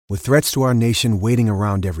With threats to our nation waiting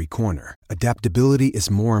around every corner, adaptability is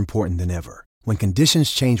more important than ever. When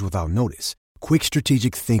conditions change without notice, quick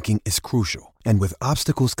strategic thinking is crucial. And with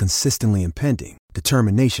obstacles consistently impending,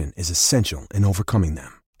 determination is essential in overcoming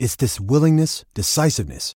them. It's this willingness,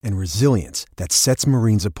 decisiveness, and resilience that sets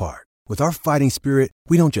Marines apart. With our fighting spirit,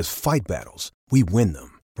 we don't just fight battles, we win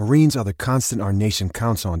them. Marines are the constant our nation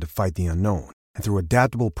counts on to fight the unknown. And through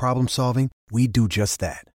adaptable problem solving, we do just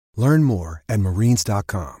that. Learn more at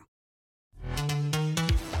marines.com.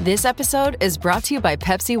 This episode is brought to you by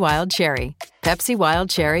Pepsi Wild Cherry. Pepsi Wild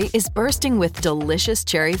Cherry is bursting with delicious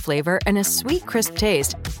cherry flavor and a sweet, crisp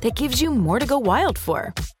taste that gives you more to go wild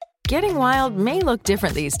for. Getting wild may look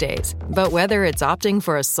different these days, but whether it's opting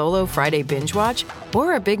for a solo Friday binge watch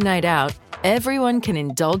or a big night out, everyone can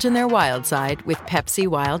indulge in their wild side with Pepsi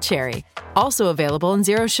Wild Cherry. Also available in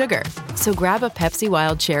Zero Sugar. So grab a Pepsi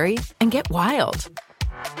Wild Cherry and get wild.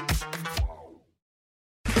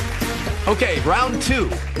 Okay, round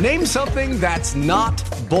two. Name something that's not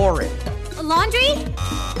boring. A laundry?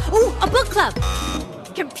 Ooh, a book club.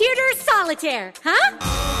 Computer solitaire, huh?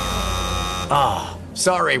 Ah,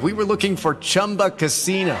 sorry, we were looking for Chumba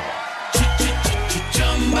Casino.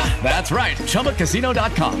 That's right,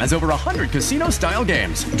 ChumbaCasino.com has over 100 casino-style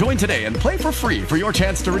games. Join today and play for free for your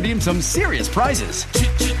chance to redeem some serious prizes.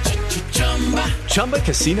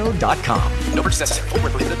 ChumbaCasino.com. No purchase necessary. Void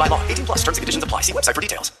where prohibited by law. 18 plus terms and conditions apply. See website for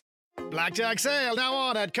details. Blackjack sale now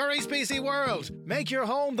on at Curry's PC World. Make your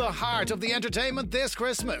home the heart of the entertainment this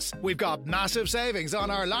Christmas. We've got massive savings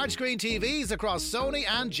on our large screen TVs across Sony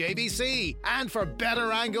and JVC. And for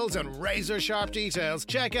better angles and razor sharp details,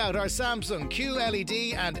 check out our Samsung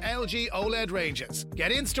QLED and LG OLED ranges.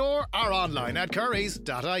 Get in store or online at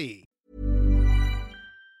currys.ie.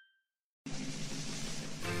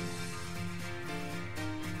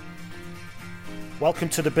 Welcome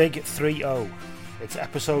to the Big 3-0. It's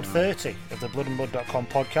episode 30 of the bloodandmud.com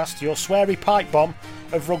podcast, your sweary pipe bomb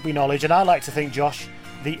of rugby knowledge, and I like to think, Josh,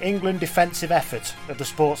 the England defensive effort of the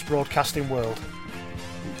sports broadcasting world.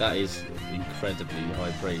 That is incredibly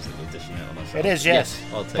high praise that you're dishing out on myself. It is, yes.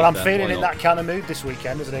 I'll take but I'm that. feeling in that kind of mood this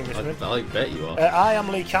weekend as an Englishman. I bet you are. I am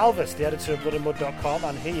Lee Calvert, the editor of bloodandmud.com,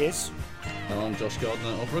 and he is... And I'm Josh Gardner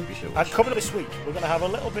of Rugby Show. And coming up this week, we're going to have a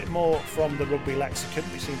little bit more from the rugby lexicon,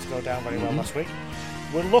 which seemed to go down very well last week.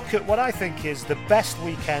 We'll look at what I think is the best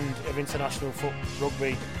weekend of international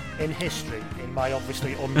rugby in history, in my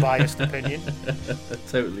obviously unbiased opinion.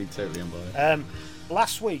 Totally unbiased.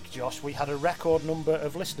 Last week, Josh, we had a record number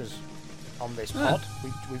of listeners on this pod.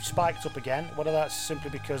 We've spiked up again, whether that's simply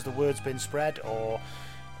because the word's been spread or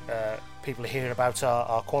people are hearing about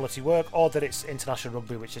our quality work, or that it's international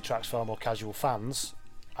rugby which attracts far more casual fans.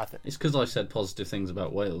 It's because I've said positive things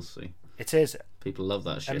about Wales, see. It is. People love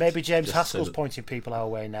that shit. And maybe James Haskell's pointing people our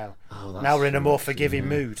way now. Oh, now we're in a more forgiving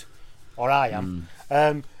mood. Or I am.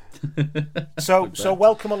 So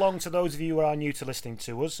welcome along to those of you who are new to listening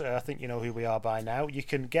to us. I think you know who we are by now. You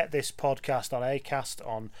can get this podcast on Acast,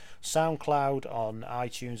 on SoundCloud, on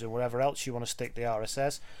iTunes, and wherever else you want to stick the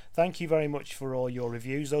RSS. Thank you very much for all your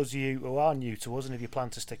reviews. Those of you who are new to us, and if you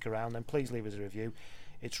plan to stick around, then please leave us a review.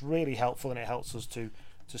 It's really helpful and it helps us to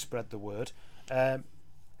spread the word.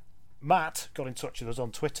 Matt got in touch with us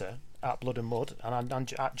on Twitter at Blood and Mud,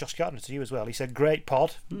 and at Josh Gardner, to you as well. He said, "Great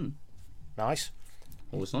pod, nice,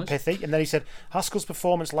 always nice, pithy." And then he said, "Haskell's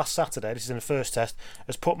performance last Saturday, this is in the first test,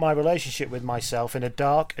 has put my relationship with myself in a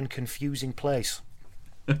dark and confusing place."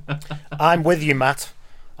 I'm with you, Matt.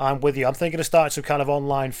 I'm with you. I'm thinking of starting some kind of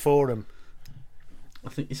online forum. I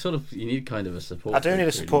think you need kind of a support. I do need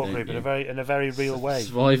a support really, group in a very real way.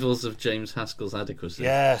 Survivals of James Haskell's adequacy.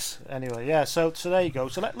 Yes. Anyway, yeah. So there you go.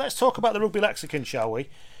 So let's talk about the rugby lexicon, shall we?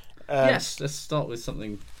 Yes. Let's start with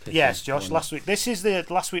something pithy. Yes, Josh. Last week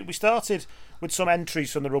we started with some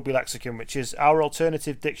entries from the rugby lexicon, which is our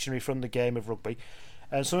alternative dictionary from the game of rugby.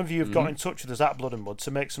 And some of you have got in touch with us at Blood and Mud to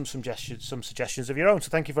make some suggestions of your own. So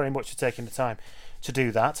thank you very much for taking the time to do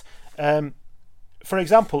that. For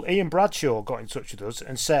example, Ian Bradshaw got in touch with us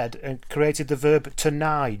and said and created the verb to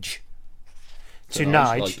nige. To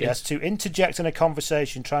nige, yes, to interject in a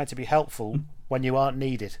conversation trying to be helpful when you aren't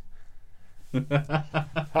needed.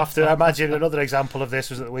 After, I imagine another example of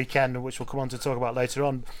this was at the weekend, which we'll come on to talk about later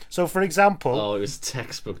on. So, for example... it was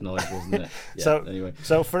textbook nige, wasn't it? Yeah, anyway.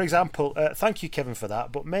 So, for example, thank you, Kevin, for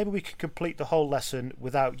that, but maybe we could complete the whole lesson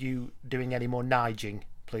without you doing any more niging,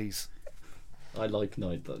 please. I like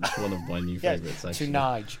nige. That's one of my new favourites, actually.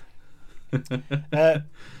 To nige.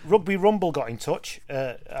 Rugby Rumble got in touch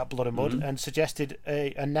at Blood and Mud and suggested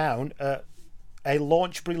a noun, a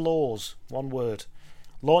Launchbury Laws, one word.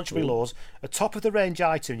 Launchbury Laws, a top-of-the-range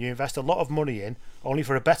item you invest a lot of money in, only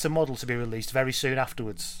for a better model to be released very soon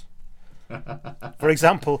afterwards. For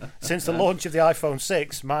example, since the launch of the iPhone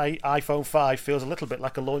 6, my iPhone 5 feels a little bit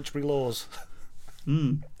like a Launchbury Laws.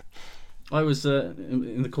 I was,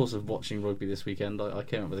 in the course of watching rugby this weekend, I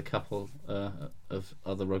came up with a couple of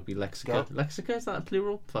other rugby lexica. Go. Lexica, is that a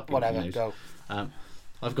plural? Fucking Whatever, knows. go.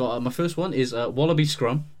 I've got, my first one is Wallaby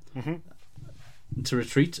Scrum. To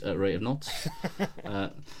retreat at rate of knots.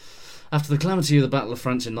 After the calamity of the Battle of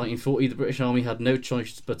France in 1940, the British Army had no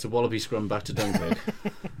choice but to Wallaby Scrum back to Dunkirk.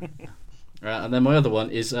 And then my other one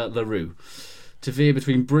is La Rue. To veer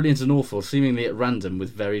between brilliant and awful, seemingly at random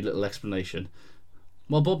with very little explanation.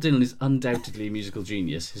 While Bob Dylan is undoubtedly a musical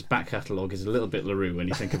genius, his back catalogue is a little bit La Rue when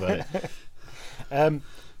you think about it.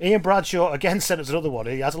 Ian Bradshaw again sent us another one.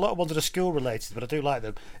 He has a lot of ones that are school related, but I do like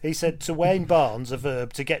them. He said, to Wayne Barnes, a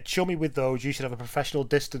verb, to get chummy with those you should have a professional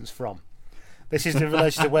distance from. This is in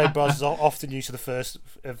relation to Wayne Barnes, often used to the first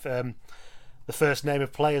name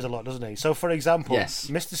of players a lot, doesn't he? So, for example, Yes.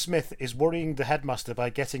 Mr. Smith is worrying the headmaster by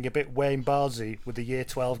getting a bit Wayne Barnesy with the Year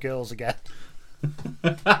 12 girls again.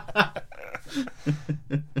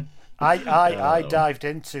 I dived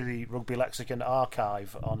into the Rugby Lexicon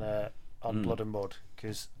archive on Blood and Mud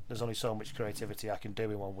because there's only so much creativity I can do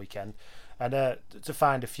in one weekend, and to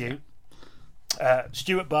find a few.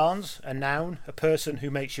 Stuart Barnes, a noun, a person who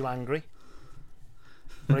makes you angry.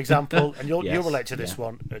 For example, and you'll relate to this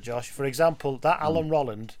one, Josh. For example, that Alan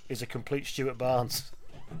Rolland is a complete Stuart Barnes.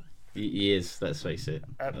 He is, let's face it,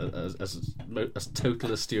 as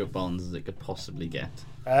total a Stuart Barnes as it could possibly get.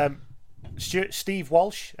 Steve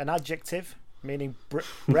Walsh, an adjective meaning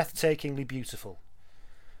breathtakingly beautiful.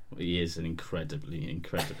 He is an incredibly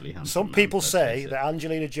handsome Some man, people let's say face it. that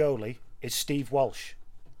Angelina Jolie is Steve Walsh,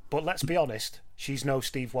 but let's be honest, she's no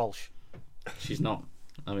Steve Walsh. She's not.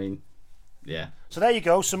 I mean, yeah. So there you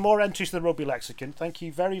go, some more entries to the Rugby Lexicon. Thank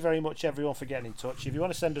you very, very much, everyone, for getting in touch. If you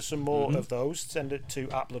want to send us some more of those, send it to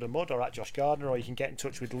 @BloodandMud or @Josh Gardner, or you can get in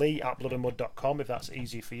touch with Lee @bloodandmud.com if that's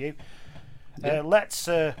easier for you. Let's,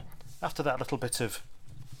 after that little bit of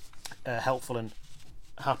helpful and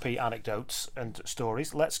happy anecdotes and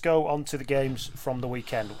stories, let's go on to the games from the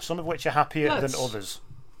weekend, some of which are happier than others.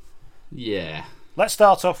 Yeah. Let's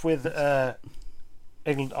start off with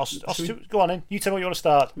England. Go on in. You tell me what you want to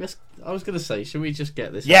start. I was going to say, should we just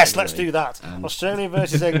get this? Yes, out of let's the way? do that. Australia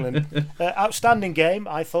versus England. Outstanding game,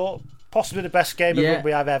 I thought. Possibly the best game of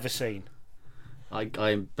rugby I've ever seen. I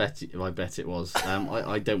bet it was.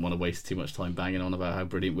 I don't want to waste too much time banging on about how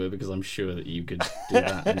brilliant we were, because I'm sure that you could do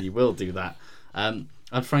that and you will do that. And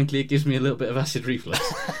frankly, it gives me a little bit of acid reflux.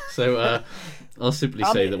 So I'll simply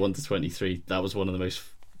say that 1-23, that was one of the most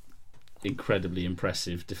incredibly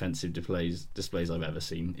impressive defensive displays I've ever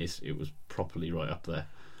seen. It was properly right up there.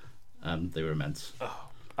 They were immense.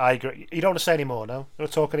 I agree. You don't want to say any more, no? You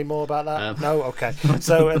want to talk any more about that? No? Okay.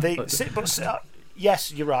 So,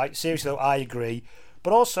 yes, you're right. Seriously, though, I agree.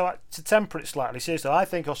 But also, to temper it slightly, seriously, I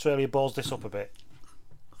think Australia balls this up a bit.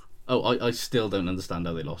 Oh, I still don't understand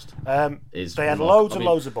how they lost. They had loads and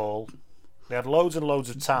loads of ball. They had loads and loads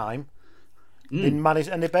of time. They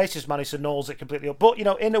basically just managed to nose it completely up. But,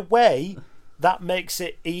 in a way, that makes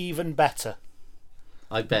it even better.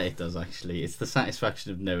 I bet it does, actually. It's the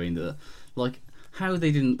satisfaction of knowing that, how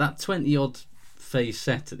they didn't... That 20-odd phase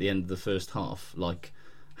set at the end of the first half,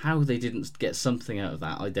 how they didn't get something out of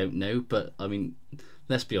that, I don't know. But, I mean,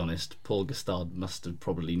 let's be honest, Paul Gustard must have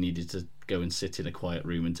probably needed to go and sit in a quiet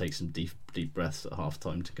room and take some deep breaths at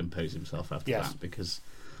half-time to compose himself after that, because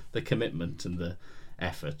the commitment and the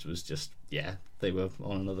effort was just, they were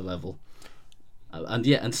on another level.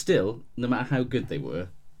 And still, no matter how good they were,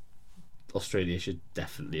 Australia should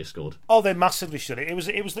definitely have scored. Oh, they massively should. It was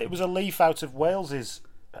a leaf out of Wales's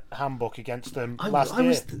handbook against them last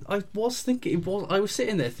year. I was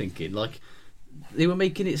sitting there thinking, they were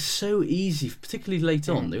making it so easy, particularly late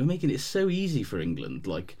on. They were making it so easy for England,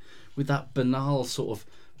 with that banal sort of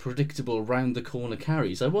predictable round the corner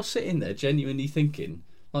carries. I was sitting there genuinely thinking,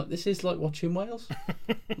 this is like watching Wales.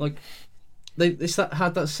 They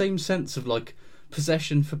had that same sense of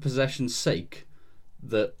possession for possession's sake,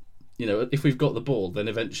 that if we've got the ball, then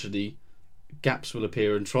eventually gaps will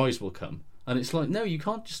appear and tries will come. And it's no, you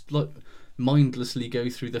can't just mindlessly go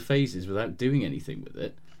through the phases without doing anything with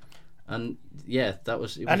it. And that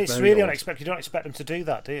was. And it's really unexpected. You don't expect them to do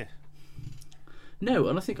that, do you? No,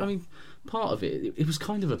 and I think, part of it was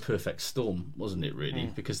kind of a perfect storm, wasn't it,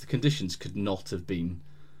 really? Because the conditions could not have been,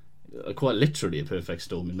 quite literally a perfect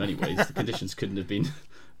storm in many ways. The conditions couldn't have been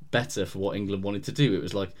better for what England wanted to do. It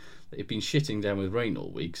was it'd been shitting down with rain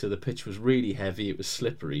all week, so the pitch was really heavy, it was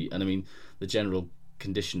slippery, and the general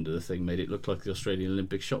condition to the thing made it look like the Australian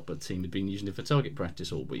Olympic shot put team had been using it for target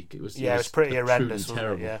practice all week. It was pretty horrendous, truly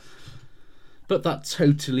terrible. Yeah. But that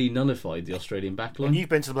totally nullified the Australian backline. And you've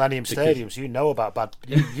been to the Millennium Stadium, so you know about bad.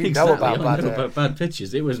 You exactly, know about I bad. know about bad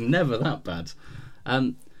pitches. It was never that bad,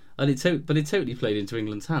 but it totally played into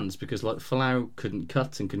England's hands because like Folau couldn't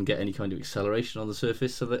cut and couldn't get any kind of acceleration on the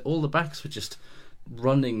surface, so that all the backs were just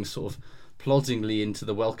running sort of ploddingly into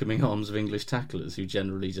the welcoming arms of English tacklers who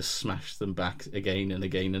generally just smashed them back again and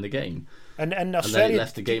again and again. And Australia, and then it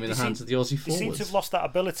left the game in the hands of the Aussie forwards. They seem to have lost that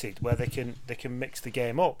ability where they can mix the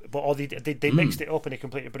game up, or they mixed it up in a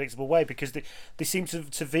completely predictable way because they seem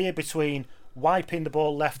to veer between wiping the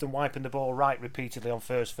ball left and wiping the ball right repeatedly on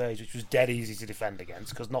first phase, which was dead easy to defend against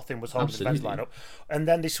because nothing was holding the defence line up, and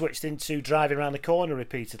then they switched into driving around the corner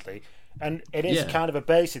repeatedly. And it is kind of a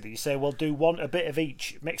basic that you say, well, do a bit of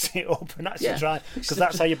each, mix it up, and actually try, because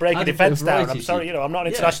that's how you break a defence down. I'm sorry, I'm not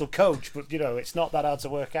an international coach, but it's not that hard to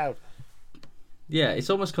work out. Yeah, it's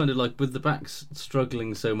almost kind of like with the backs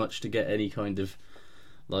struggling so much to get any kind of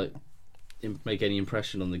like make any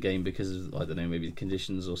impression on the game because of, I don't know, maybe the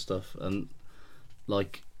conditions or stuff, and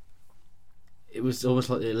like it was almost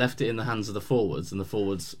like it left it in the hands of the forwards, and the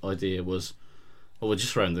forwards' idea was, we'll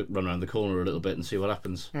just run around the corner a little bit and see what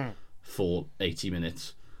happens for 80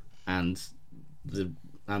 minutes, and the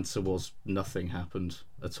answer was nothing happened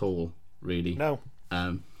at all, really. No.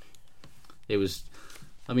 It was,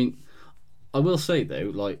 I mean, I will say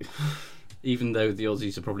though, like, even though the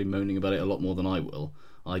Aussies are probably moaning about it a lot more than I will,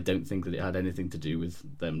 I don't think that it had anything to do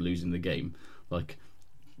with them losing the game. Like,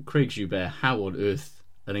 Craig Joubert, how on earth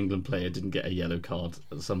an England player didn't get a yellow card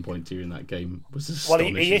at some point during that game was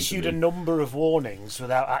astonishing. Well, he issued a number of warnings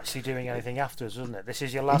without actually doing anything afterwards, wasn't it? This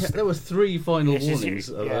is your last... Yeah, there were 3 final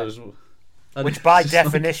warnings. Which by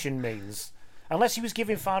definition means... Unless he was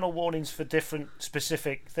giving final warnings for different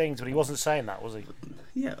specific things, but he wasn't saying that, was he?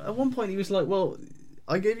 Yeah, at one point he was like, well,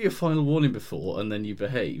 I gave you a final warning before and then you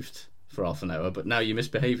behaved for half an hour, but now you're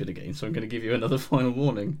misbehaving again, so I'm going to give you another final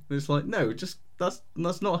warning. And it's like, no, just that's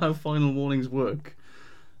not how final warnings work.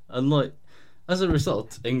 And like, as a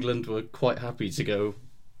result, England were quite happy to go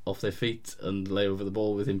off their feet and lay over the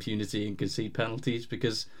ball with impunity and concede penalties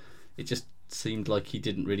because it just seemed like he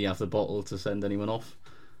didn't really have the bottle to send anyone off.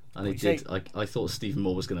 And he did. I thought Stephen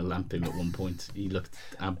Moore was going to lamp him at one point. He looked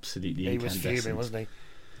absolutely incandescent. He was fuming, wasn't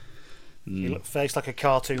he? He looked faced like a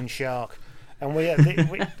cartoon shark. And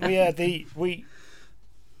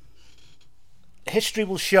history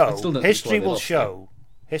will show.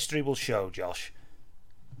 History will show, Josh,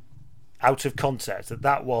 out of context,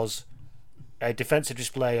 that was a defensive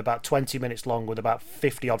display about 20 minutes long with about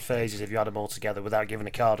 50 odd phases if you had them all together without giving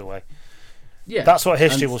a card away. Yeah, that's what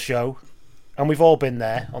history will show. And we've all been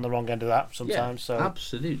there on the wrong end of that sometimes. Yeah, so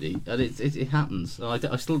absolutely, and it happens.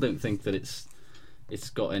 I still don't think that it's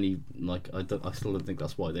got any like. I still don't think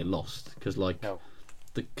that's why they lost because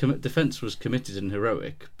the defence was committed and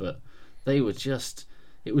heroic, but they were just.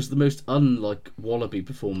 It was the most unlike Wallaby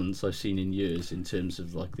performance I've seen in years in terms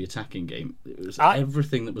of like the attacking game. It was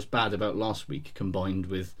everything that was bad about last week combined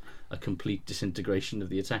with a complete disintegration of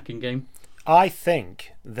the attacking game. I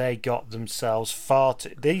think they got themselves far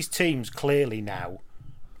too... These teams clearly now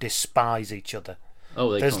despise each other.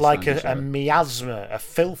 Oh, there's like a miasma, a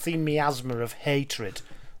filthy miasma of hatred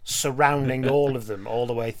surrounding all of them all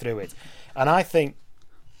the way through it. And I think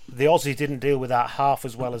the Aussies didn't deal with that half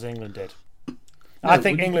as well as England did. No, I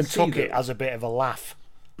think England took it as a bit of a laugh.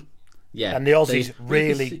 Yeah, and the Aussies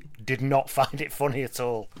really did not find it funny at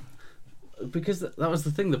all. Because that was the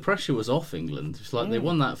thing, the pressure was off England. It's like they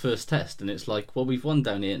won that first test, and it's like, well, we've won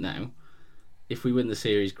down here now. If we win the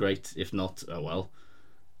series, great. If not, oh well.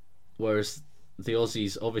 Whereas the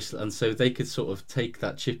Aussies, obviously, and so they could sort of take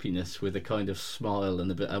that chippiness with a kind of smile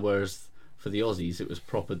and a bit. Whereas for the Aussies, it was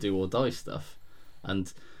proper do or die stuff.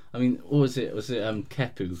 And I mean, what was it? Was it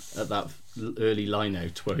Kepu at that early line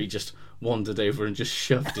out where he just wandered over and just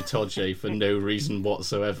shoved Itoje for no reason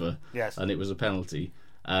whatsoever? Yes, and it was a penalty.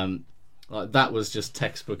 Like that was just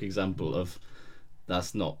textbook example of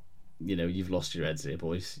that's not, you've lost your heads here,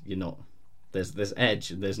 boys. You're not. There's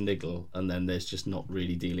edge and there's niggle, and then there's just not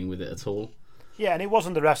really dealing with it at all. Yeah, and it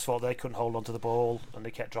wasn't the refs' fault. They couldn't hold on to the ball, and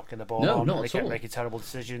they kept dropping the ball on, and they kept making terrible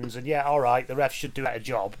decisions. And yeah, all right, the refs should do a better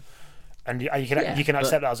job, and you can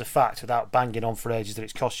accept that as a fact without banging on for ages that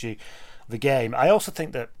it's cost you the game. I also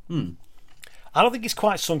think that I don't think it's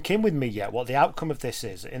quite sunk in with me yet what the outcome of this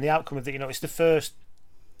is. In the outcome of it's the first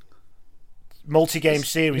multi-game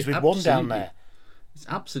series with one down there. It's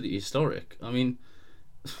absolutely historic. I mean,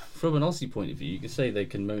 from an Aussie point of view, you can say they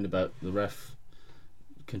can moan about the ref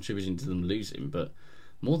contributing to them losing, but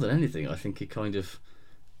more than anything, I think it kind of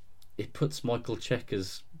it puts Michael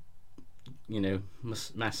Checker's,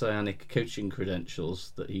 messianic coaching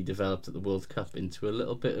credentials that he developed at the World Cup into a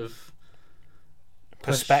little bit of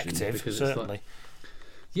perspective, certainly.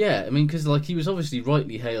 Yeah, I mean, because he was obviously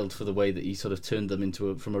rightly hailed for the way that he sort of turned them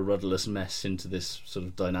from a rudderless mess into this sort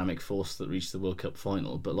of dynamic force that reached the World Cup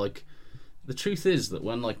final. But the truth is that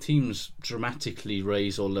when teams dramatically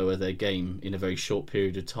raise or lower their game in a very short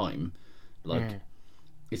period of time,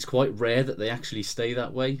 it's quite rare that they actually stay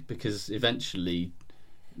that way, because eventually,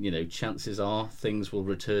 chances are things will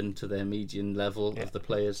return to their median level of the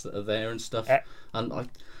players that are there and stuff. And I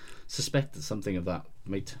suspect that something of that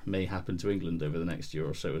may happen to England over the next year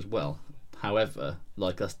or so as well. However,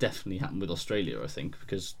 that's definitely happened with Australia, I think,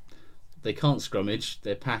 because they can't scrummage.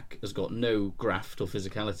 Their pack has got no graft or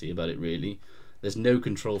physicality about it, really. There's no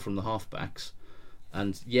control from the halfbacks.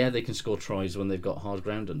 And yeah, they can score tries when they've got hard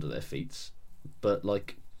ground under their feet. But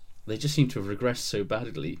they just seem to have regressed so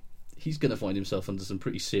badly. He's going to find himself under some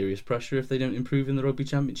pretty serious pressure if they don't improve in the Rugby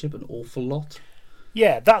Championship an awful lot.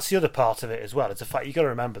 Yeah, that's the other part of it as well. It's a fact you've got to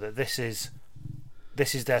remember that this is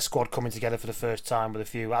their squad coming together for the first time with a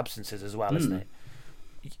few absences as well, isn't it?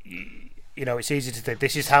 It's easy to think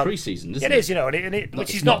this is how pre-season, isn't it? It is,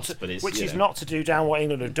 which is not to do down what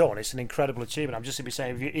England have done. It's an incredible achievement. I'm just simply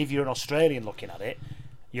saying, if you're an Australian looking at it,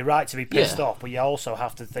 you're right to be pissed off, but you also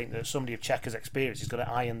have to think that somebody of Checker's experience is going to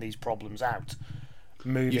iron these problems out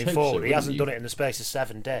moving forward. He hasn't done it in the space of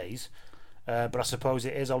 7 days. But I suppose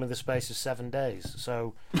it is only the space of 7 days,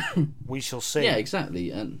 so we shall see. Yeah,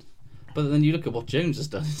 exactly. But then you look at what Jones has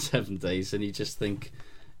done in 7 days, and you just think,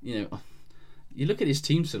 you look at his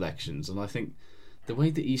team selections, and I think the way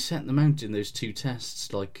that he set them out in those 2 tests,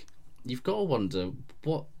 you've got to wonder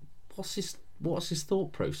what's his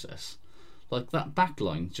thought process. That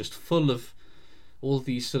backline just full of all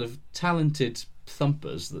these sort of talented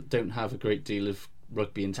thumpers that don't have a great deal of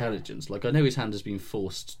rugby intelligence. I know his hand has been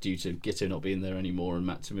forced due to Gito not being there anymore and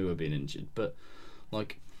Matt Tamua being injured, but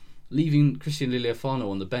leaving Christian Liliafano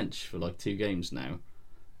on the bench for 2 games now,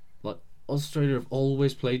 Australia have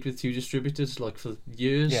always played with 2 distributors for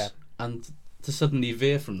years, and to suddenly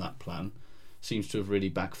veer from that plan seems to have really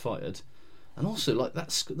backfired. And also the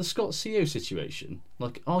Scott CEO situation,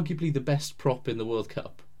 arguably the best prop in the World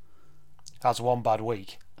Cup, has one bad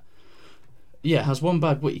week. Yeah, has one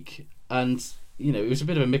bad week, and it was a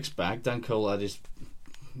bit of a mixed bag. Dan Cole had his,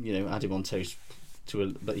 had him on toast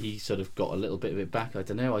but he sort of got a little bit of it back. I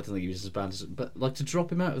don't know. I don't think he was as bad as, but to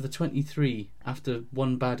drop him out of the 23 after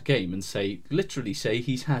one bad game and literally say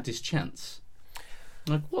he's had his chance.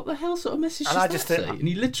 What the hell sort of message does that say? And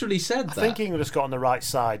he literally said that. I think England just got on the right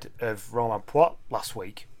side of Romain Poit last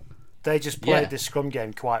week. They just played this scrum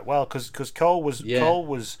game quite well because Cole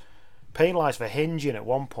was penalised for hinging at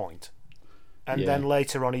one point. And then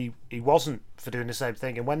later on, he wasn't for doing the same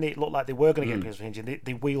thing. And when it looked like they were going to get penalised for hinging,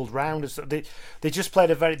 they wheeled round. They just played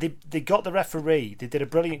they got the referee. They did a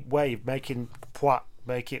brilliant way of making Poit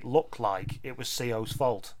make it look like it was CO's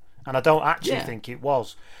fault. And I don't actually think it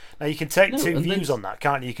was. Now, you can take two views on that,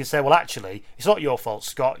 can't you? You can say, well, actually, it's not your fault,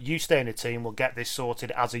 Scott. You stay in the team. We'll get this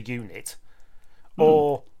sorted as a unit.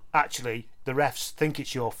 Or, actually, the refs think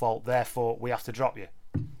it's your fault, therefore we have to drop you.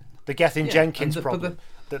 The Gethin-Jenkins problem.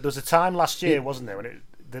 There was a time last year, wasn't there, when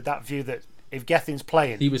that view that if Gethin's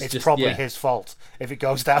playing, it's probably his fault if it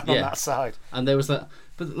goes down on that side. And there was that...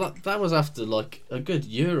 But that was after, a good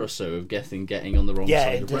year or so of Gethin getting on the wrong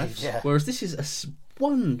side of refs. Yeah. Whereas this is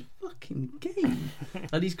one fucking game.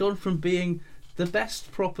 And he's gone from being the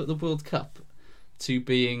best prop at the World Cup to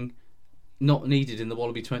being not needed in the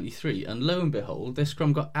Wallaby 23. And lo and behold, their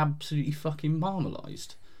scrum got absolutely fucking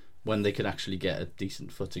marmalised when they could actually get a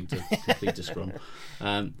decent footing to complete a scrum.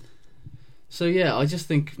 So yeah, I just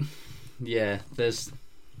think, there's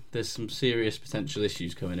some serious potential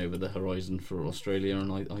issues coming over the horizon for Australia,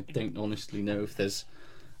 and I don't honestly know if there's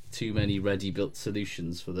too many ready-built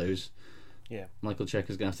solutions for those. Yeah, Michael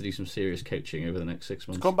Checker's going to have to do some serious coaching over the next 6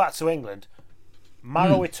 months. To come back to England,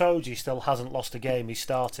 Maro Itoje still hasn't lost a game he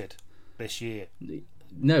started this year.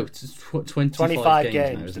 No, it's 25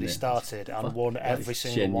 games now, that he started and won every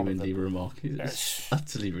single one of them. Genuinely remarkable. It's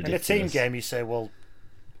utterly ridiculous. In a team game, you say, well,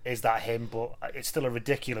 is that him? But it's still a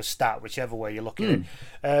ridiculous stat, whichever way you look at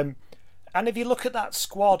it. And if you look at that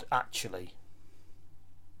squad, actually,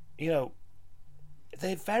 they're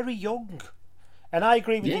very young. And I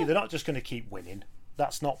agree with you, they're not just going to keep winning.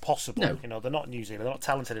 That's not possible. No. They're not New Zealand. They're not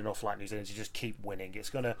talented enough like New Zealand to just keep winning.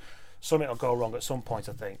 Something will go wrong at some point,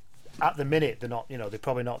 I think. At the minute, they're not. They're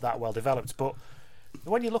probably not that well developed. But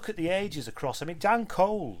when you look at the ages across, Dan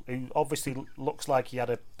Cole, who obviously looks like he had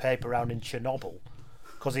a paper round in Chernobyl,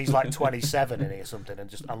 because he's 27 in here or something,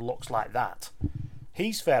 and looks like that.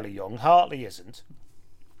 He's fairly young. Hartley isn't.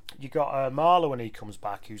 You got Marlow when he comes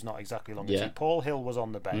back, who's not exactly long. Yeah. Paul Hill was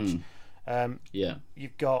on the bench. Yeah.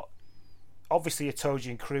 You've got obviously Itoje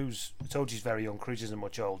and Cruz. Itoje's very young. Cruz isn't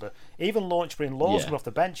much older. Even Launchbury and Lawson off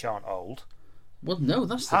the bench aren't old. Well, no,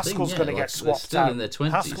 that's the Haskell's thing. going to Like, get swapped still out. in their 20s.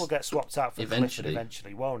 Haskell gets swapped out for Clifford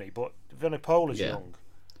eventually, won't he? But Vunipola's young.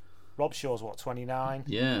 Rob Shaw's 29.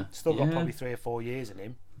 Yeah. Still got probably 3 or 4 years in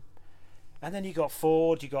him. And then you got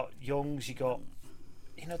Ford, you got Youngs, you got,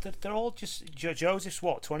 they're all just, Joseph's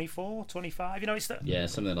 24, 25, it's that. Yeah,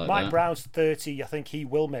 something like Mike that. Brown's 30. I think he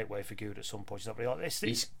will make way for good at some point.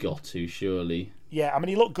 He's got to, surely. Yeah, I mean,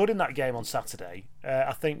 he looked good in that game on Saturday.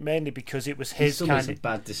 I think mainly because it was his kind of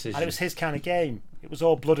bad decision. And it was his kind of game. It was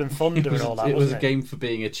all blood and thunder and all that. It was a it? game for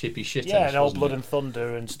being a chippy shit. Yeah, and all blood and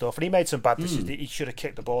thunder and stuff. And he made some bad decisions. He should have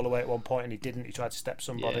kicked the ball away at one point, and he didn't. He tried to step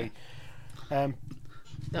somebody. Yeah.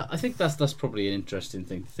 I think that's probably an interesting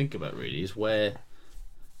thing to think about. Really, is where.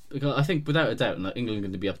 Because I think without a doubt, England are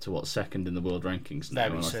going to be up to second in the world rankings now.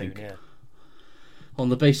 Very soon, I think yeah. On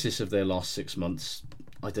the basis of their last 6 months,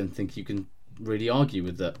 I don't think you can really argue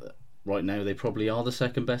with that. Right now, they probably are the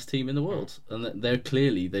second best team in the world, and they're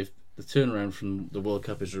clearly the turnaround from the World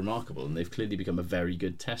Cup is remarkable, and they've clearly become a very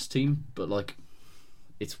good test team. But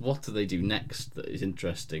it's what do they do next that is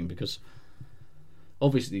interesting, because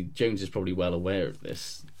obviously Jones is probably well aware of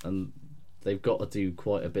this, and they've got to do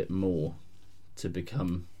quite a bit more to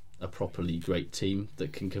become a properly great team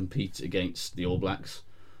that can compete against the All Blacks,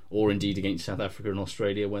 or indeed against South Africa and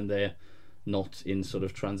Australia when they're not in sort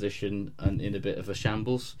of transition and in a bit of a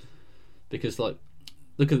shambles. Because look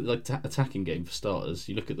at the attacking game for starters.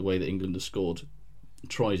 You look at the way that England have scored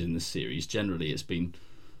tries in this series. Generally, it's been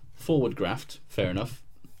forward graft, fair enough.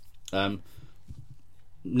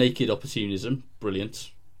 Naked opportunism,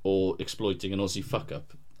 brilliant, or exploiting an Aussie fuck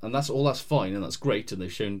up, and that's fine and that's great. And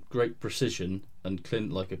they've shown great precision and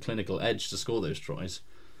a clinical edge to score those tries.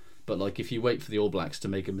 But if you wait for the All Blacks to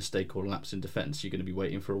make a mistake or lapse in defence, you're going to be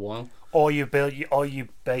waiting for a while. Or you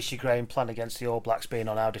base your game plan against the All Blacks being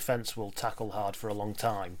on our defence will tackle hard for a long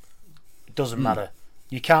time. It doesn't matter.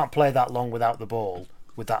 You can't play that long without the ball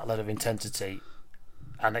with that level of intensity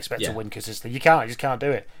and expect to win consistently. You just can't do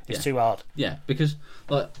it. It's too hard. Yeah, because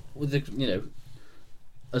as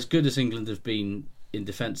good as England have been in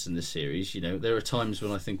defence in this series, there are times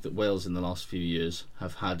when I think that Wales in the last few years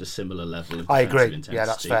have had a similar level of defensive intensity. Yeah,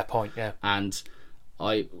 that's a fair point. Yeah, and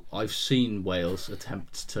I've seen Wales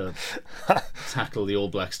attempt to tackle the All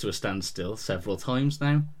Blacks to a standstill several times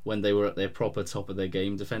now when they were at their proper top of their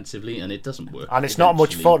game defensively, and it doesn't work. And it's not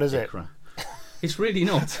much fun, is it? It's really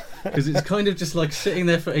not, because it's kind of just like sitting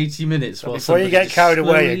there for 80 minutes. While before you get carried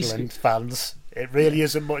away, England fans, it really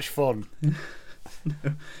isn't much fun.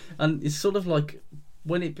 No. And it's sort of like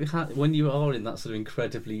when you are in that sort of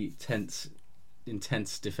incredibly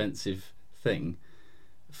intense defensive thing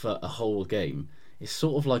for a whole game, it's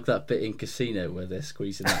sort of like that bit in Casino where they're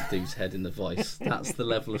squeezing that dude's head in the vice. That's the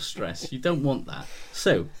level of stress. You don't want that.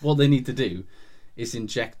 So what they need to do is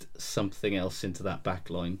inject something else into that back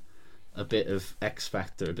line. A bit of X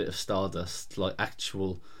Factor, a bit of Stardust, like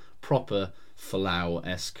actual proper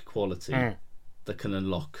Folau-esque quality that can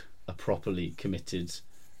unlock a properly committed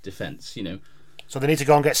defence, So they need to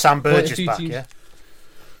go and get Sam Burgess back, yeah?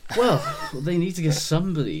 Well, they need to get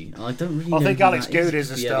somebody. I don't really know. I think who Alex that Goode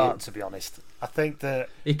is a start, to be honest. I think that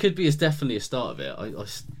it could be definitely a start of it.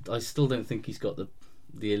 I still don't think he's got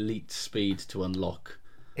the elite speed to unlock.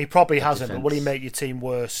 He probably hasn't, but will he make your team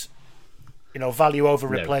worse? Value over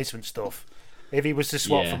replacement stuff. If he was to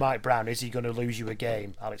swap for Mike Brown, is he going to lose you a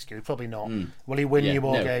game, Alex Goode? Probably not. Will he win you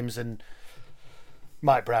more games than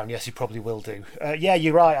Mike Brown? Yes, he probably will do. Yeah,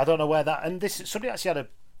 you're right. I don't know where that... And somebody actually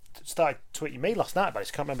started tweeting me last night about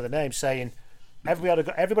it. I can't remember the name, saying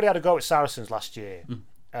everybody had a go at Saracens last year.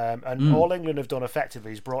 And all England have done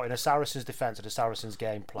effectively is brought in a Saracens defence and a Saracens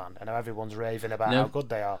game plan, and now everyone's raving about how good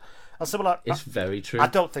they are. It's very true. I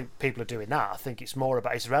don't think people are doing that. I think it's more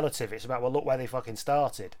about, it's relative. It's about, well, look where they fucking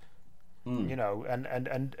started.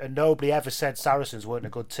 And nobody ever said Saracens weren't a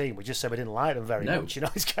good team. We just said we didn't like them very much.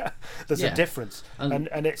 There's a difference. And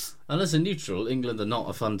as a neutral, England are not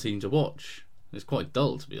a fun team to watch. It's quite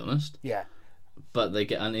dull, to be honest. Yeah. But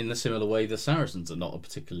and in a similar way, the Saracens are not a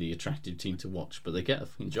particularly attractive team to watch, but they get a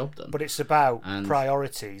fucking job done. But it's about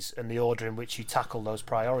priorities and the order in which you tackle those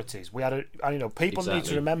priorities. We had people need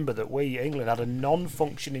to remember that England had a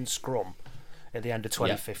non-functioning scrum at the end of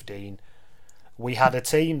 2015. Yep. We had a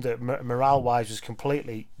team that morale-wise was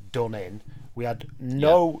completely done in. We had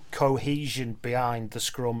no cohesion behind the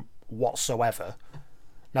scrum whatsoever.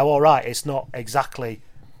 Now, all right, it's not exactly...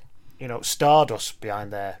 stardust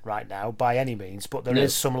behind there right now by any means, but there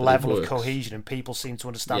is some level of cohesion, and people seem to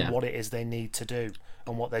understand what it is they need to do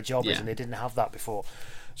and what their job is, and they didn't have that before.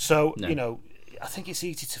 So I think it's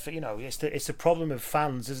easy to it's the problem of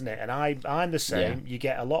fans, isn't it? And I'm the same. You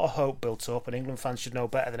get a lot of hope built up, and England fans should know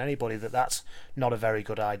better than anybody that that's not a very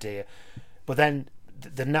good idea. But then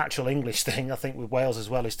the natural English thing, I think, with Wales as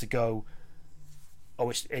well, is to go,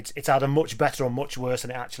 it's either much better or much worse than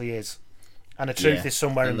it actually is. And the truth is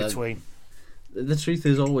somewhere in between. The truth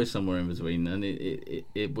is always somewhere in between, and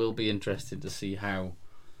it will be interesting to see how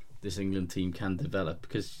this England team can develop,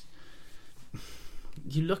 because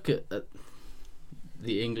you look at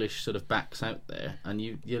the English sort of backs out there, and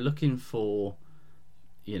you're looking for,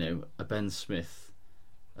 a Ben Smith,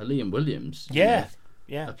 a Liam Williams,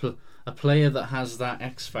 a player that has that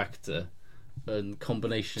X factor and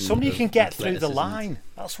combination. Somebody you can get through the line.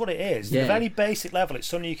 That's what it is. At a very basic level, it's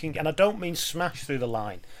somebody you can, and I don't mean smash through the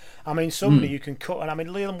line. I mean somebody you can cut. And I mean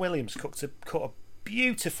Liam Williams cut a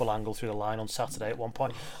beautiful angle through the line on Saturday at one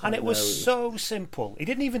point, and it was so simple. He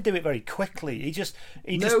didn't even do it very quickly. He just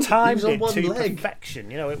timed it to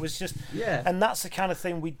perfection. It was just, and that's the kind of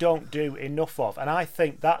thing we don't do enough of. And I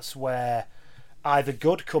think that's where either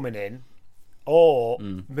Good coming in or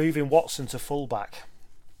moving Watson to fullback.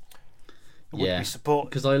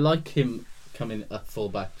 Because I like him coming at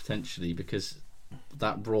fullback potentially, because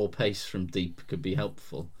that raw pace from deep could be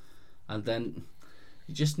helpful, and then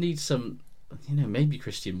you just need some, maybe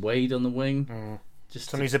Christian Wade on the wing. Just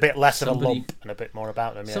somebody who's a bit less of a lump and a bit more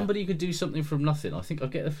about them. Somebody who could do something from nothing. I think I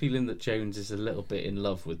get the feeling that Jones is a little bit in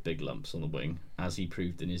love with big lumps on the wing, as he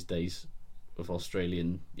proved in his days of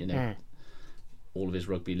Australian. All of his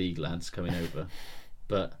rugby league lads coming over,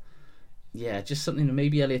 but. Yeah, just something.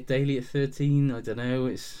 Maybe Elliot Daly at 13. I don't know.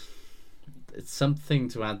 It's something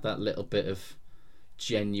to add that little bit of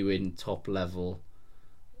genuine top level.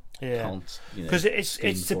 Yeah, because it's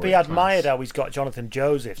to be admired how he's got Jonathan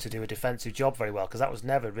Joseph to do a defensive job very well, because that was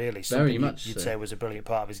never really something you'd say was a brilliant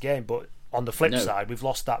part of his game. But on the flip side, we've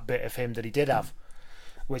lost that bit of him that he did have,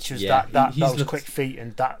 which was those quick feet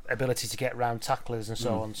and that ability to get round tacklers and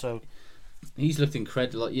so on. So he's looked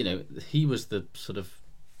incredible. He was the sort of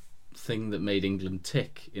thing that made England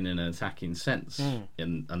tick in an attacking sense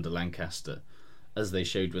under Lancaster, as they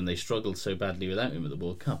showed when they struggled so badly without him at the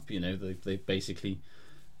World Cup. They basically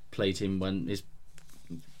played him when his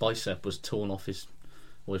bicep was torn off his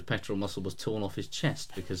pectoral muscle was torn off his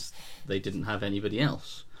chest, because they didn't have anybody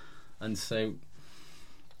else. And so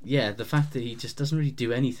the fact that he just doesn't really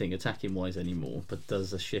do anything attacking wise anymore, but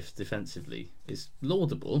does a shift defensively, is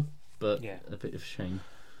laudable, but a bit of a shame.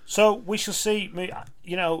 So we shall see.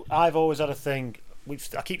 I've always had a thing.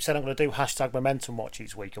 I keep saying I'm going to do #Momentum Watch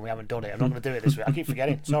each week, and we haven't done it. I'm not going to do it this week. I keep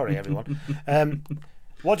forgetting. Sorry, everyone.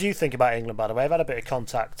 What do you think about England, by the way? I've had a bit of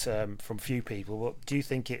contact from a few people. But do you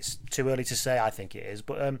think it's too early to say? I think it is.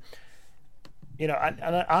 But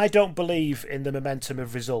I don't believe in the momentum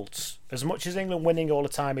of results. As much as England winning all the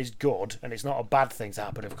time is good, and it's not a bad thing to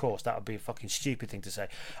happen, of course, that would be a fucking stupid thing to say.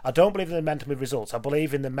 I don't believe in the momentum of results. I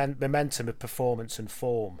believe in the momentum of performance and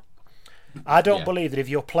form. I don't believe that if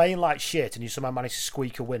you're playing like shit and you somehow manage to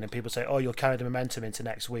squeak a win and people say, you'll carry the momentum into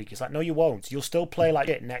next week. It's like, no, you won't. You'll still play like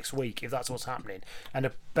shit next week if that's what's happening, and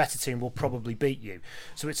a better team will probably beat you.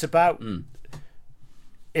 So it's about...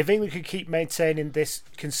 If England could keep maintaining this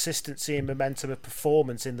consistency and momentum of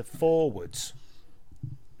performance in the forwards,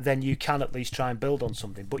 then you can at least try and build on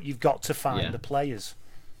something. But you've got to find the players.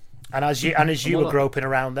 And as you were groping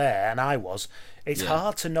around there, and I was, it's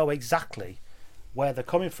hard to know exactly where they're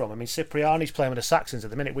coming from. I mean, Cipriani's playing with the Saxons at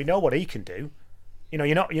the minute. We know what he can do.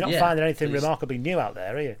 You're not finding anything remarkably new out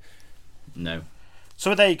there, are you? No.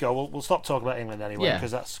 So there you go. We'll stop talking about England anyway,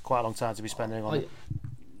 because that's quite a long time to be spending on it.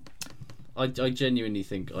 I genuinely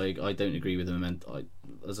think I don't agree with the momentum.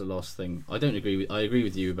 As a last thing, I agree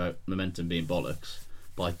with you about momentum being bollocks,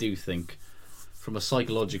 but I do think, from a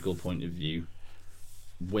psychological point of view,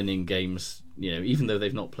 winning games, even though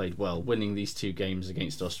they've not played well, winning these 2 games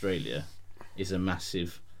against Australia is a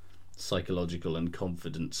massive psychological and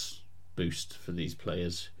confidence boost for these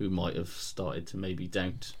players who might have started to maybe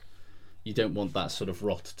doubt. You don't want that sort of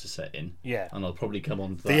rot to set in. Yeah, and I'll probably come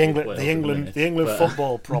on to that. The England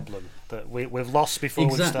football problem that we've lost before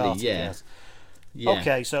we started. Yeah.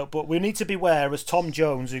 Okay, but we need to beware, as Tom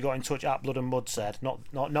Jones, who got in touch at Blood and Mud, said,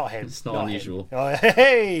 not him. It's not unusual. Said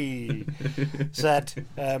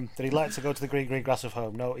that he'd like to go to the green grass of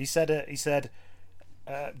home. No, he said,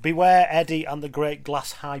 beware Eddie and the great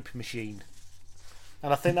glass hype machine.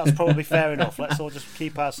 And I think that's probably fair enough. Let's all just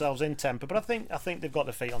keep ourselves in temper. But I think they've got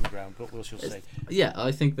their feet on the ground, but we shall see. Yeah,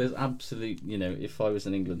 I think there's absolute, if I was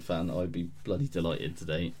an England fan, I'd be bloody delighted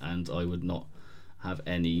today, and I would not have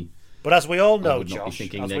any... But as we all know, Josh,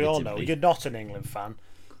 we all know, you're not an England fan.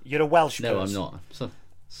 You're a Welsh person. No, I'm not.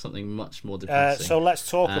 Something much more depressing. So let's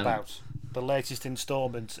talk about the latest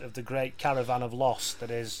instalment of the great caravan of loss that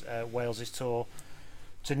is Wales's tour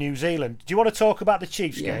to New Zealand. Do you want to talk about the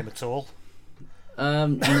Chiefs game at all?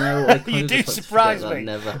 No, I you do surprise me. That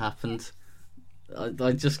never happened.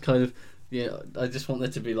 I just kind of, I just want there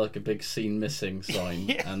to be like a big scene missing sign,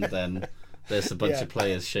 and then there's a bunch of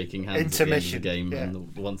players shaking hands at the end of the game,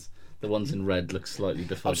 and the ones in red look slightly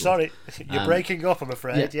befuddled. I'm sorry, you're breaking up, I'm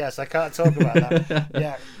afraid. Yes, I can't talk about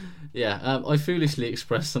that. I foolishly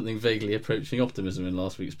expressed something vaguely approaching optimism in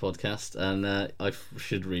last week's podcast, and I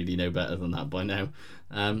should really know better than that by now.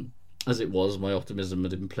 As it was, my optimism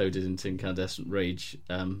had imploded into incandescent rage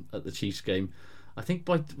at the Chiefs game. I think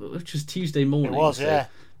which was Tuesday morning. It was, yeah.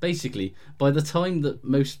 Basically, by the time that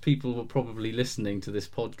most people were probably listening to this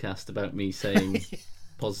podcast about me saying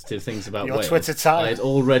positive things about Your Wales, Twitter time. I had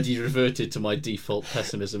already reverted to my default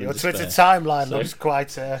pessimism. Your and despair. Twitter timeline looks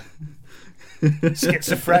quite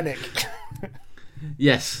schizophrenic.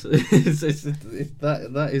 Yes,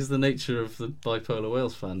 that is the nature of the bipolar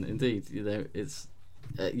Wales fan. Indeed, it's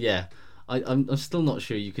I'm still not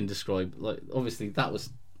sure you can describe. Like, obviously, that was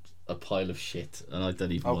a pile of shit, and I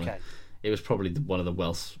don't even want to. It was probably one of the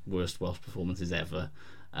worst Welsh performances ever.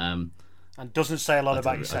 And doesn't say a lot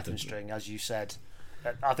about your second string, as you said.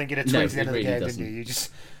 I think in a tweet at the end of the game, didn't you? You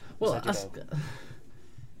just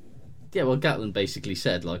Gatland basically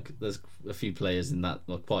said, like, there's a few players in that,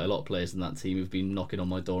 like, quite a lot of players in that team who've been knocking on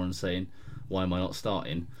my door and saying, "Why am I not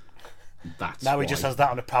starting?" That's now why. he just has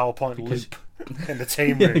that on a PowerPoint loop in the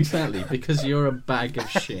team room. Exactly, because you're a bag of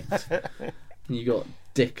shit. You got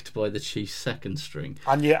dicked by the Chiefs' second string,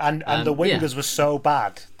 and the wingers were so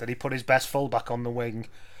bad that he put his best fullback on the wing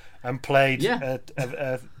and played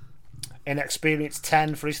a inexperienced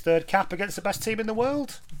 10 for his third cap against the best team in the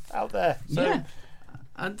world out there. So,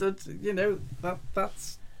 and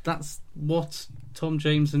that's what Tom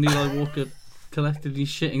James and Eli Walker collectively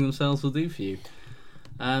shitting themselves will do for you.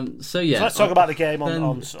 So let's talk about the game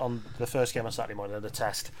on the first game on Saturday morning, the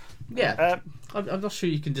test. I'm not sure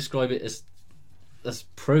you can describe it as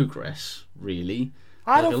progress, really.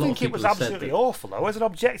 I don't think it was absolutely awful, though. As an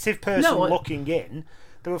objective person looking in,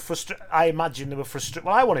 there were I imagine there were frustrated.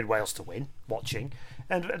 Well, I wanted Wales to win, watching,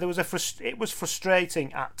 and there was it was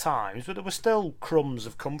frustrating at times, but there were still crumbs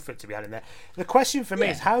of comfort to be had in there. The question for me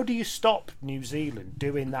is, how do you stop New Zealand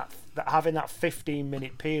doing that having that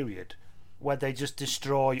 15-minute period where they just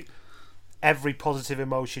destroy every positive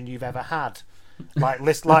emotion you've ever had? Like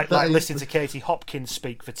listening to Katie Hopkins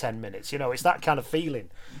speak for 10 minutes. It's that kind of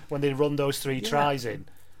feeling when they run those three tries in.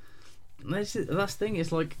 That's the thing.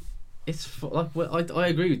 It's like, I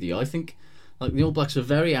agree with you. I think like the All Blacks were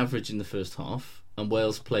very average in the first half, and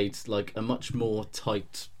Wales played like a much more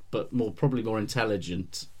tight but probably more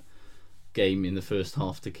intelligent game in the first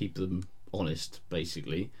half to keep them honest,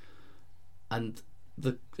 basically. And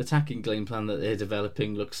the attacking game plan that they're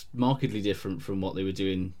developing looks markedly different from what they were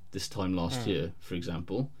doing this time last year, for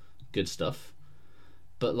example. Good stuff.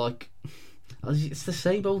 But, like, it's the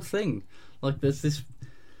same old thing. Like, there's this...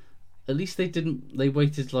 At least they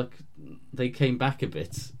waited, like... They came back a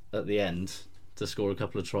bit at the end to score a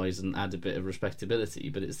couple of tries and add a bit of respectability.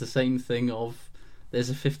 But it's the same thing of... There's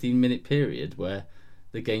a 15-minute period where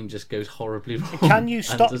the game just goes horribly wrong. Can you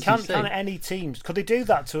stop? Can any teams? Could they do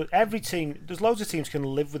that to every team? There's loads of teams can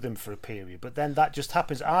live with them for a period, but then that just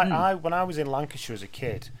happens. I when I was in Lancashire as a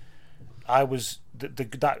kid, I was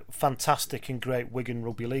that fantastic and great Wigan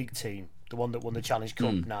Rugby League team, the one that won the Challenge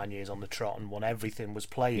Cup 9 years on the trot and won everything, was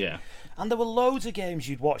playing. Yeah. And there were loads of games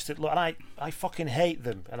you'd watch that, and I fucking hate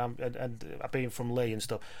them, and being from Lee and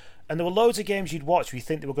stuff. And there were loads of games you'd watch where you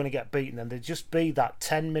think they were going to get beaten, and there'd just be that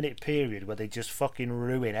 10-minute period where they just fucking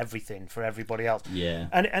ruin everything for everybody else. Yeah.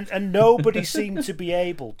 And nobody seemed to be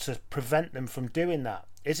able to prevent them from doing that.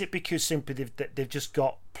 Is it because simply they've just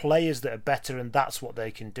got players that are better and that's what they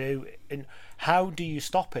can do? And how do you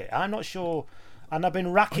stop it? I'm not sure. And I've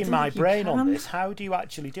been racking my brain on this. How do you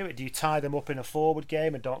actually do it? Do you tie them up in a forward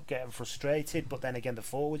game and don't get them frustrated? But then again, the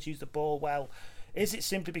forwards use the ball well. Is it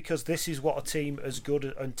simply because this is what a team as good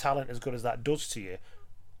and talent as good as that does to you?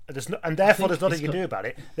 And therefore there's nothing you can do about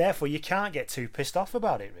it. Therefore you can't get too pissed off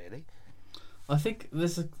about it, really. I think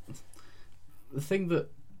the thing that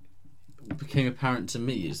became apparent to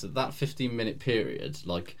me is that 15-minute period,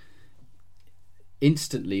 like,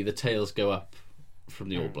 instantly the tails go up from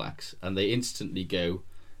the All Blacks, and they instantly go,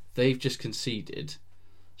 they've just conceded,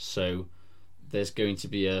 So there's going to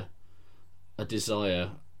be a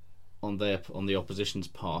desire on the opposition's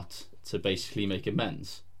part to basically make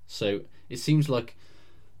amends. So it seems like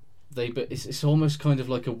it's almost kind of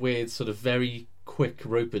like a weird sort of very quick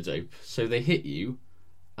rope-a-dope. So they hit you,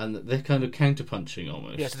 and they're kind of counter-punching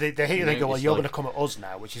almost. Yeah, so they hit you, they go, well, you're going to come at us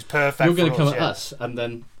now, which is perfect. You're going to come at us,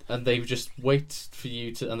 and they just wait for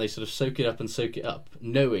you to, and they sort of soak it up,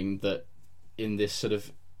 knowing that in this sort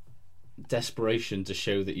of desperation to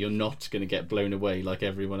show that you're not going to get blown away like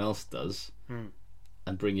everyone else does,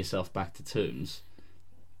 and bring yourself back to terms,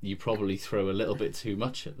 you probably throw a little bit too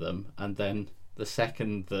much at them, and then the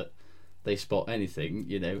second that they spot anything,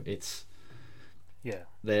 it's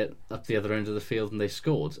they're up the other end of the field and they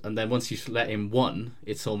scored, and then once you let in one,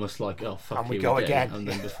 it's almost like, oh fuck, and we go again. And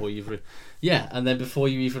then before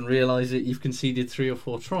you even realise it, you've conceded 3 or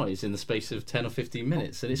 4 tries in the space of 10 or 15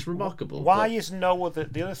 minutes, and it's remarkable. Why is no other?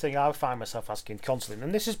 The other thing I find myself asking constantly,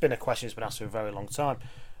 and this has been a question that's been asked for a very long time,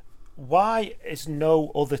 why is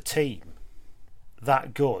no other team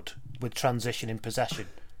that good with transition in possession?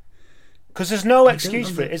 Because there's no excuse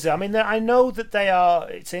for it, is there? I mean, I know that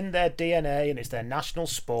it's in their DNA and it's their national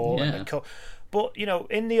sport. Yeah. But,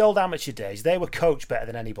 in the old amateur days, they were coached better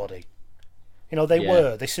than anybody.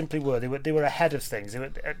 They simply were. They were ahead of things.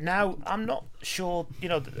 Now, I'm not sure,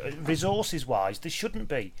 resources-wise, they shouldn't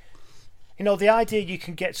be. The idea you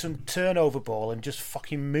can get some turnover ball and just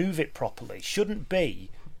fucking move it properly shouldn't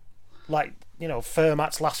be like,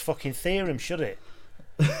 Fermat's last fucking theorem, should it?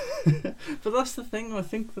 But that's the thing. I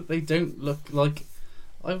think that they don't look like.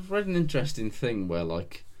 I've read an interesting thing where,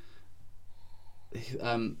 like,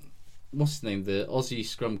 what's his name? The Aussie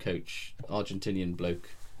scrum coach, Argentinian bloke,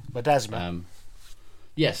 Ledesma.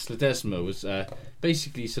 Yes, Ledesma was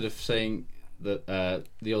basically sort of saying that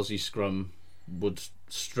the Aussie scrum would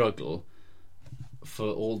struggle for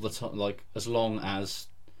all the time, like as long as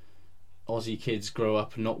Aussie kids grow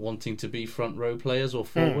up not wanting to be front row players or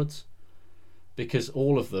forwards. Because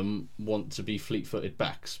all of them want to be fleet-footed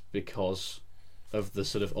backs because of the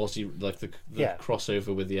sort of Aussie, like the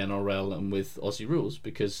crossover with the NRL and with Aussie rules.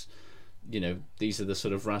 Because these are the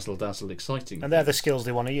sort of razzle-dazzle exciting. And they're the skills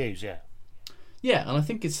they want to use, yeah. Yeah, and I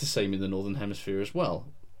think it's the same in the Northern Hemisphere as well.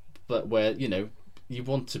 But where you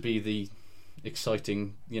want to be the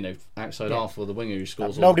exciting, outside half or the winger who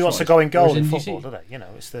scores. Nobody wants to go in goal in football, do they?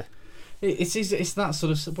 It's that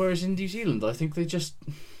sort of. Whereas in New Zealand, I think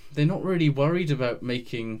they're not really worried about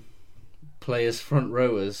making players front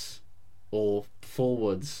rowers or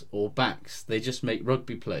forwards or backs. They just make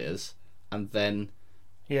rugby players, and then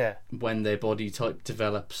when their body type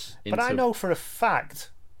develops into... But I know for a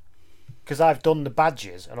fact, because I've done the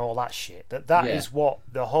badges and all that shit, that is what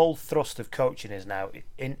the whole thrust of coaching is now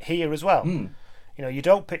in here as well. You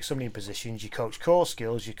don't pick somebody in positions, you coach core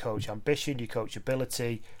skills, you coach ambition, you coach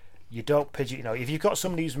ability. You don't pigeon. If you've got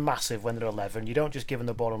somebody who's massive when they're 11, you don't just give them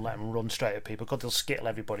the ball and let them run straight at people because they'll skittle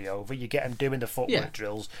everybody over. You get them doing the footwork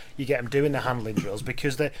drills, you get them doing the handling drills,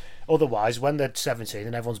 because otherwise, when they're 17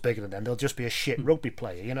 and everyone's bigger than them, they'll just be a shit rugby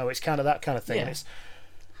player. It's kind of that kind of thing. Yeah.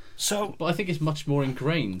 But I think it's much more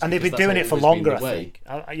ingrained, and they've been doing it for longer. I think.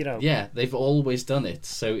 Yeah, they've always done it,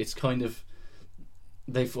 so it's kind of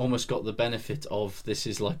they've almost got the benefit of this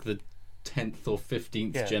is like the 10th or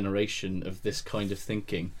 15th generation of this kind of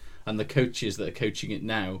thinking. And the coaches that are coaching it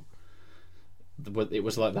now, it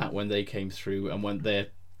was like that when they came through, and when their,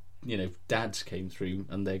 dads came through,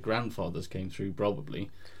 and their grandfathers came through,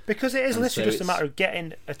 probably. Because it is literally just a matter of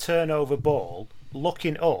getting a turnover ball,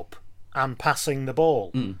 looking up, and passing the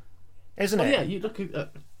ball, isn't it? Yeah, you look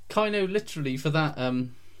at Kaino literally for that,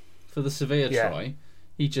 for the Sevilla try.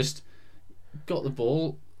 He just got the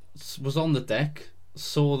ball, was on the deck,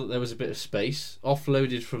 saw that there was a bit of space,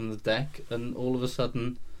 offloaded from the deck, and all of a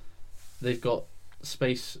sudden they've got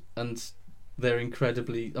space, and they're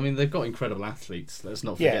incredibly... I mean, they've got incredible athletes. Let's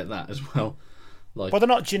not forget that as well. But they're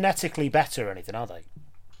not genetically better or anything, are they?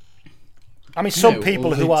 I mean, some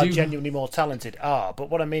people who are genuinely more talented are,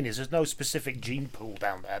 but what I mean is there's no specific gene pool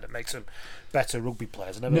down there that makes them better rugby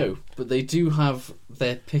players. No, but they do have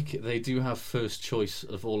their pick. They do have first choice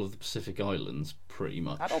of all of the Pacific Islands, pretty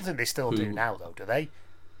much. I don't think they still do now, though, do they?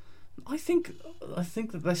 I think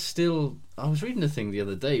that they're still... I was reading a thing the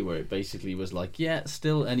other day where it basically was like,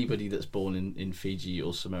 still anybody that's born in Fiji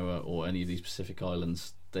or Samoa or any of these Pacific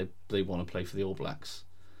Islands, they want to play for the All Blacks.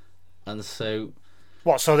 And so...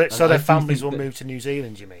 What, so their families will move to New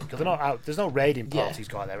Zealand, you mean? Because they're not out... There's no raiding parties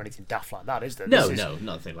going there or anything daft like that, is there? No,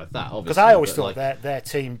 nothing like that, obviously. Because I always thought their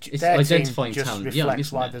team just talent,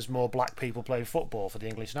 reflects why there's more black people playing football for the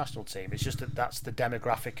English national team. It's just that's the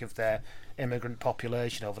demographic of their immigrant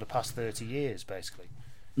population over the past 30 years, basically.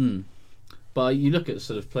 But you look at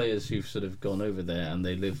sort of players who've sort of gone over there and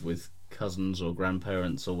they live with cousins or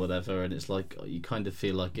grandparents or whatever, and it's like you kind of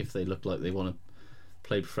feel like if they look like they want to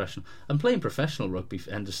play professional and playing professional rugby,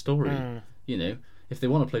 end of story. You know, if they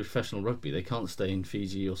want to play professional rugby, they can't stay in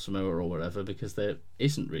Fiji or Samoa or wherever because there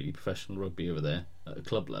isn't really professional rugby over there at a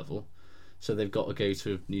club level. So they've got to go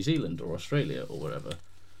to New Zealand or Australia or wherever.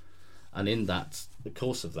 And in that, the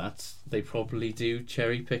course of that, they probably do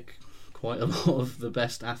cherry pick quite a lot of the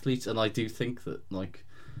best athletes, and I do think that like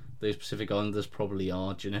those Pacific Islanders probably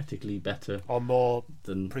are genetically better or more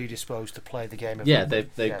than predisposed to play the game of rugby.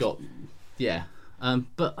 they've yes. got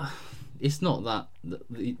but it's not that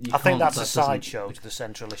I think that's a sideshow to the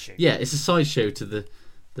central issue. Yeah, it's a sideshow to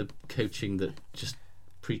the coaching that just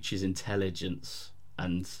preaches intelligence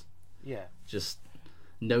and just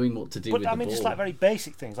knowing what to do with the ball. Just like very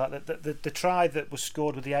basic things, like the try that was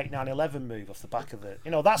scored with the 8-9-11 move off the back of the...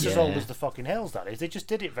 You know, that's as old as the fucking hills, that is. They just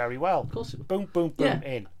did it very well. Of course. Boom, boom, boom,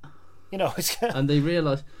 in. You know, it's... And they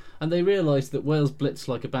realised that Wales blitzed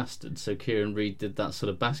like a bastard, so Kieran Reid did that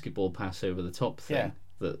sort of basketball pass over the top thing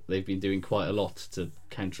that they've been doing quite a lot to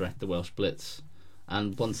counteract the Welsh blitz.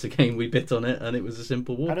 And once again, we bit on it, and it was a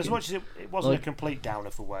simple walk. And as much as it wasn't a complete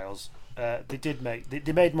downer for Wales,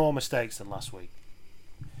 they made more mistakes than last week.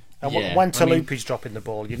 And when Talupi's dropping the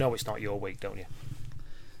ball, you know it's not your week, don't you?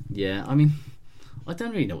 Yeah, I mean, I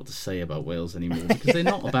don't really know what to say about Wales anymore because they're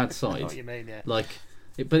not a bad side. I know what you mean, yeah.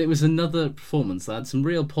 But it was another performance that had some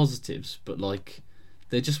real positives, but like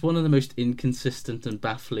they're just one of the most inconsistent and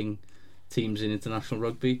baffling teams in international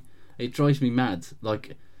rugby. It drives me mad.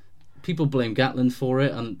 Like, people blame Gatland for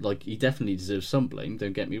it, and like he definitely deserves some blame.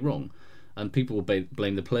 Don't get me wrong. And people will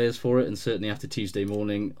blame the players for it, and certainly after Tuesday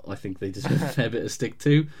morning, I think they deserve a fair bit of stick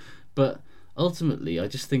too. But ultimately, I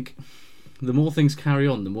just think the more things carry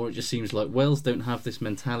on, the more it just seems like Wales don't have this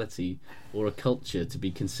mentality or a culture to be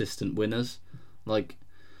consistent winners. Like,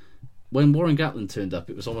 when Warren Gatland turned up,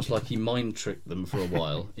 it was almost like he mind-tricked them for a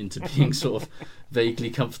while into being sort of vaguely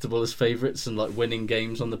comfortable as favourites and like winning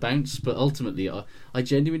games on the bounce. But ultimately, I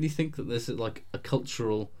genuinely think that there's like a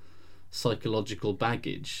cultural, psychological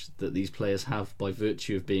baggage that these players have by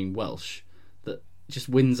virtue of being Welsh that just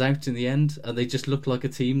wins out in the end, and they just look like a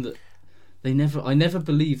team that I never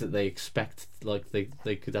believe that they expect like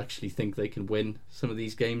they could actually think they can win some of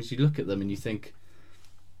these games. You look at them and you think,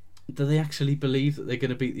 do they actually believe that they're going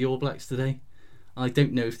to beat the All Blacks today? I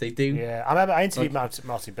don't know if they do. Yeah, I remember I interviewed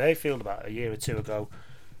Martin Bayfield about a year or two ago,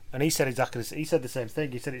 and he said exactly this. He said the same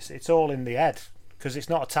thing. He said it's all in the head because it's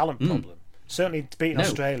not a talent problem. Certainly beating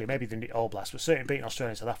Australia, maybe the All Blacks, but certainly beating Australia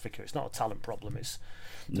and South Africa, it's not a talent problem.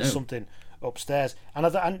 There's something upstairs, and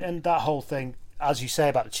that whole thing, as you say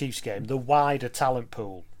about the Chiefs game, the wider talent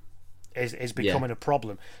pool is becoming a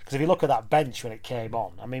problem. Because if you look at that bench when it came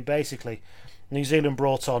on, I mean, basically, New Zealand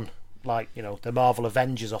brought on the Marvel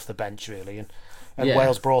Avengers off the bench really, and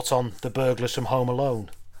Wales brought on the burglars from Home Alone.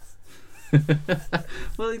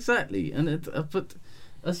 Well, exactly, and but.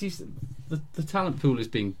 As you said, the talent pool is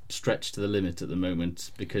being stretched to the limit at the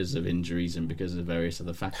moment because of injuries and because of various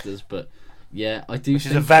other factors. But yeah, I do. Which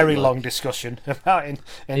is a very long discussion about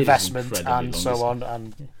investment and so on.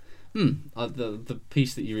 And the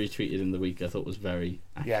piece that you retweeted in the week, I thought was very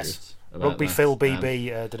accurate. Yes, Rugby that. Phil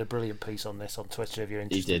BB did a brilliant piece on this on Twitter. If you're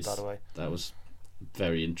interested, he did. By the way, that was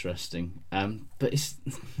very interesting. But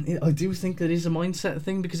I do think that is a mindset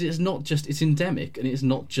thing because it's endemic and it's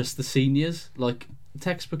not just the seniors. Like,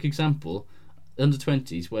 textbook example, under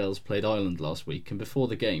 20s Wales played Ireland last week, and before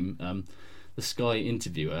the game the Sky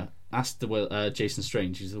interviewer asked Jason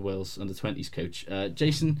Strange, who's the Wales under 20s coach,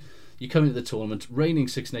 Jason, you come into the tournament reigning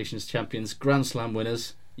Six Nations champions, Grand Slam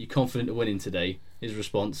winners, you confident of winning today? His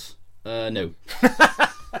response, no.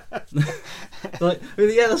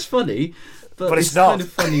 That's funny, but it's not. Kind of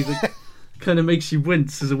funny that kind of makes you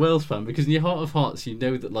wince as a Wales fan, because in your heart of hearts you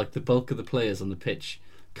know that like the bulk of the players on the pitch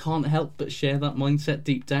can't help but share that mindset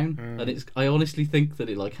deep down, and I honestly think that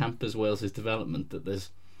it like hampers Wales's development. That there's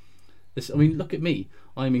this. I mean, look at me.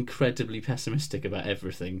 I'm incredibly pessimistic about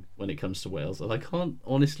everything when it comes to Wales, and I can't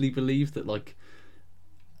honestly believe that like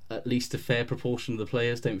at least a fair proportion of the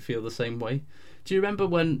players don't feel the same way. Do you remember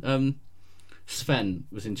when Sven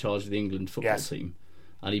was in charge of the England football team,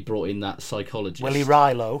 and he brought in that psychologist, Willie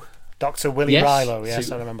Rilo? Dr. Willie Rilo, yes,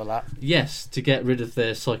 I remember that. Yes, to get rid of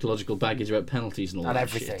their psychological baggage about penalties and all that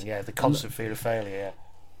everything, shit. Yeah, the constant fear of failure,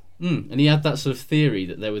 And he had that sort of theory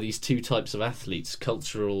that there were these two types of athletes,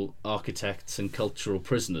 cultural architects and cultural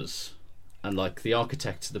prisoners. And like the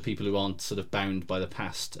architects are the people who aren't sort of bound by the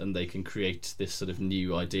past and they can create this sort of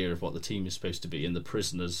new idea of what the team is supposed to be, and the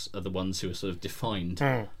prisoners are the ones who are sort of defined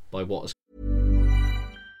by what is...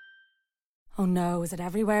 Oh no, is it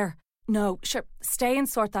everywhere? No, sure, stay and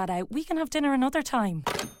sort that out. We can have dinner another time.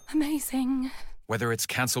 Amazing. Whether it's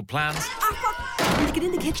cancelled plans... Need to get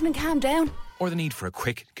in the kitchen and calm down. Or the need for a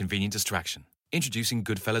quick, convenient distraction. Introducing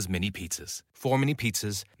Goodfellas Mini Pizzas. 4 mini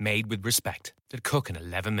pizzas made with respect that cook in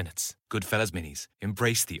 11 minutes. Goodfellas Minis.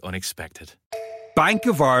 Embrace the unexpected. Bank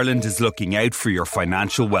of Ireland is looking out for your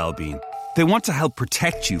financial well-being. They want to help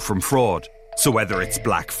protect you from fraud. So whether it's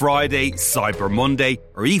Black Friday, Cyber Monday,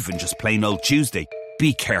 or even just plain old Tuesday,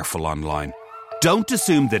 be careful online. Don't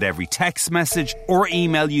assume that every text message or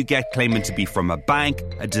email you get claiming to be from a bank,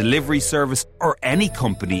 a delivery service, or any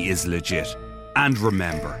company is legit. And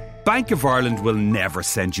remember, Bank of Ireland will never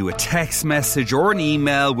send you a text message or an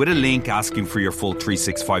email with a link asking for your full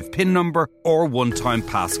 365 PIN number or one-time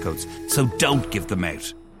passcodes, so don't give them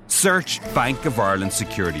out. Search Bank of Ireland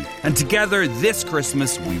Security, and together this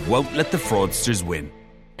Christmas we won't let the fraudsters win.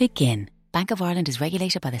 Begin. Bank of Ireland is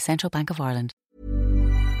regulated by the Central Bank of Ireland.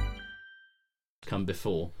 Come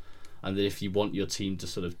before, and that if you want your team to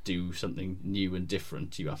sort of do something new and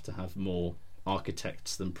different, you have to have more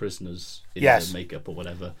architects than prisoners in their makeup or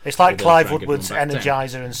whatever. It's like Clive Woodward's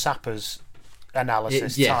Energizer and Sappers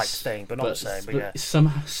analysis type thing, but not the same. But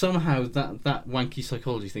somehow that wanky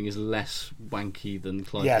psychology thing is less wanky than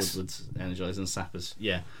Clive Woodward's Energizer and Sappers.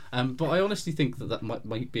 Yeah, but I honestly think that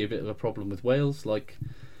might be a bit of a problem with Wales. Like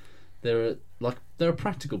there are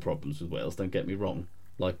practical problems with Wales. Don't get me wrong.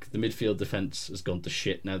 Like the midfield defence has gone to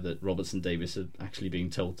shit now that Robertson Davies are actually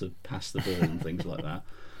being told to pass the ball and things like that.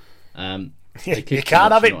 You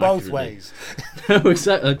can't have it both ways. No,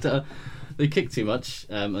 exactly. They kick too much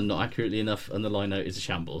and not accurately enough, and the line out is a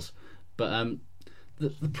shambles. But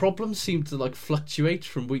the problems seem to like fluctuate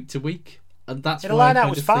from week to week, and that's why the line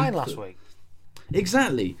out was fine last week.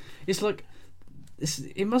 Exactly. It's like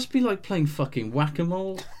it must be like playing fucking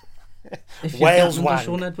whack-a-mole. Wales Wang.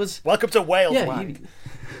 Sean Edwards. Welcome to Wales Wang.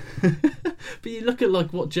 But you look at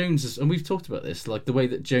like what Jones has, and we've talked about this, like the way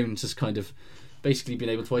that Jones has kind of basically been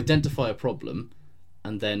able to identify a problem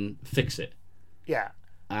and then fix it. Yeah,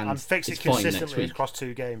 and fix it consistently across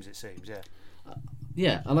 2 games, it seems.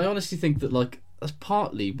 Yeah, and I honestly think that like that's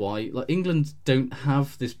partly why like England don't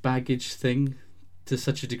have this baggage thing to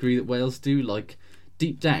such a degree that Wales do. Like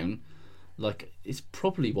deep down, like it's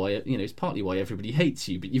probably why it's partly why everybody hates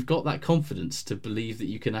you, but you've got that confidence to believe that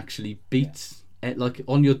you can actually beat like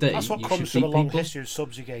on your day. That's what comes from a long history of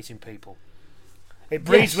subjugating people. It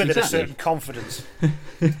breeds with it a certain confidence.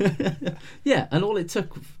 Yeah, and all it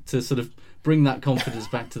took to sort of bring that confidence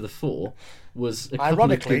back to the fore was a couple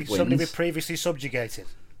ironically of good wins. Somebody we previously subjugated.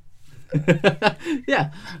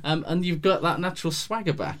 Yeah, and you've got that natural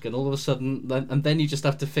swagger back, and all of a sudden, then you just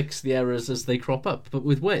have to fix the errors as they crop up. But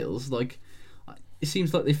with Wales, like it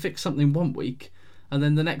seems like they fix something one week, and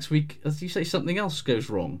then the next week, as you say, something else goes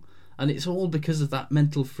wrong, and it's all because of that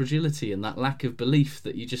mental fragility and that lack of belief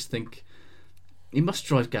that you just think. It must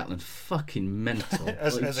drive Gatland fucking mental.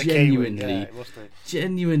 as a genuinely,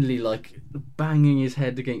 genuinely like banging his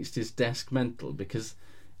head against his desk mental, because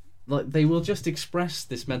like they will just express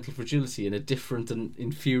this mental fragility in a different and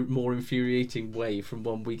more infuriating way from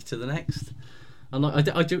one week to the next. And I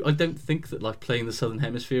don't think that like playing the Southern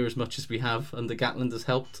Hemisphere as much as we have under Gatland has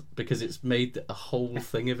helped, because it's made a whole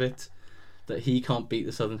thing of it that he can't beat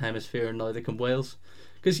the Southern Hemisphere and neither can Wales.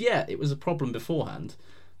 Because it was a problem beforehand,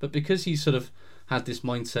 but because he sort of had this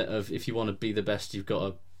mindset of if you want to be the best, you've got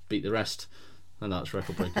to beat the rest, and that's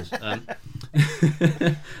record breakers.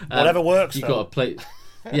 Whatever works. You've got to play.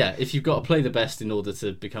 Yeah, if you've got to play the best in order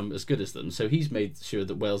to become as good as them. So he's made sure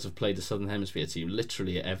that Wales have played the Southern Hemisphere team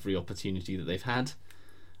literally at every opportunity that they've had,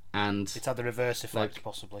 and it's had the reverse effect,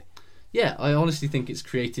 possibly. Yeah, I honestly think it's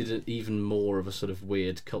created even more of a sort of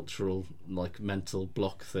weird cultural, like mental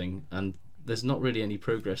block thing, and there's not really any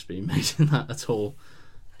progress being made in that at all.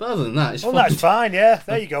 But other than that, it's fine. That's fine, yeah.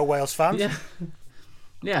 There you go, Wales fans.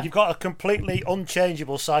 Yeah. You've got a completely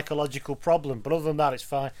unchangeable psychological problem, but other than that, it's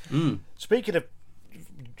fine. Speaking of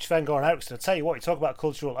Sven-Goran Eriksson, I'll tell you what, you talk about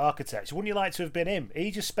cultural architects. Wouldn't you like to have been him? He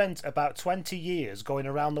just spent about 20 years going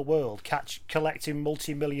around the world collecting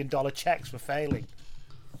multi-million-dollar checks for failing.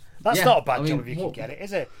 That's not a bad job if you can get it,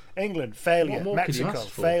 is it? England, failure. Mexico,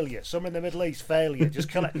 failure. Some in the Middle East, failure.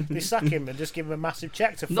 Just they sack him and just give him a massive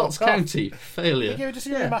check to fuck off. Notts County, failure. Just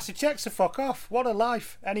give him a massive check to fuck off. What a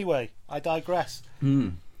life. Anyway, I digress.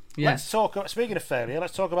 Let's talk. Speaking of failure,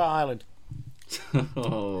 let's talk about Ireland.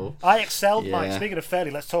 I excelled, Mike. Speaking of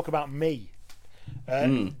failure, let's talk about me.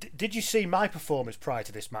 Did you see my performance prior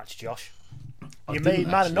to this match, Josh? You might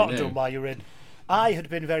have not done while you were in. I had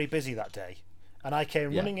been very busy that day, and I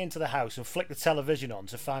came running into the house and flicked the television on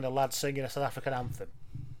to find a lad singing a South African anthem.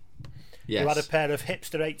 who had a pair of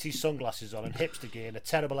hipster 80s sunglasses on and hipster gear and a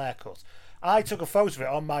terrible haircut. I took a photo of it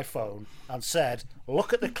on my phone and said,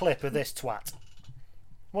 "Look at the clip of this twat."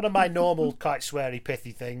 One of my normal, quite sweary,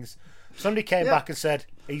 pithy things. Somebody came back and said,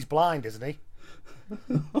 "He's blind, isn't he?"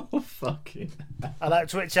 Oh, fucking. And I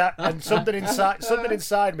twitch out, and something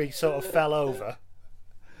inside me sort of fell over.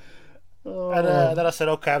 And then I said,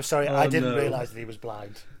 "Okay, I'm sorry, I didn't realise that he was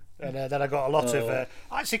blind." And then I got a lot of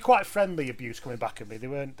actually quite friendly abuse coming back at me.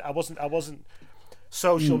 I wasn't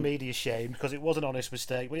social media shamed because it was an honest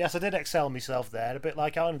mistake. But yes, I did excel myself there, a bit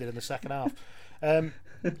like Alan did in the second half.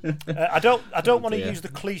 I don't want to use the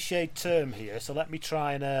cliched term here, so let me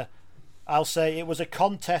try and I'll say it was a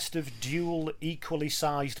contest of dual equally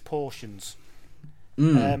sized portions.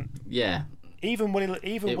 Yeah. Even Willie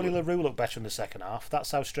LaRue looked better in the second half.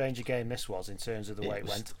 That's how strange a game this was in terms of the way it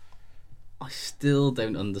went. I still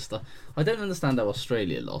don't understand. I don't understand how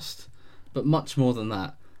Australia lost, but much more than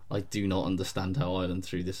that, I do not understand how Ireland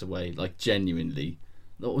threw this away. Like, genuinely.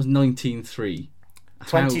 That was 19-3.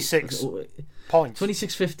 26 points.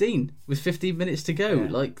 26-15 with 15 minutes to go. Yeah.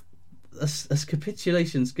 Like, as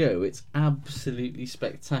capitulations go, it's absolutely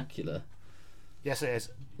spectacular. Yes, it is.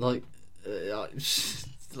 Like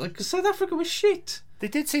South Africa was shit. They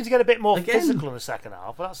did seem to get a bit more physical in the second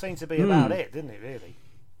half, but that seemed to be about it, didn't it, really?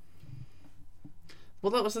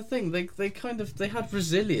 Well, that was the thing. They had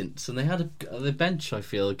resilience, and they had the bench, I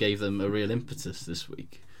feel, gave them a real impetus this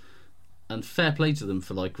week. And fair play to them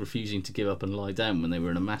for refusing to give up and lie down when they were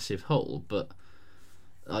in a massive hole. But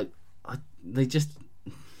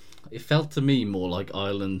it felt to me more like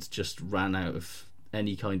Ireland just ran out of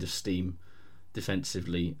any kind of steam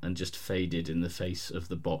defensively and just faded in the face of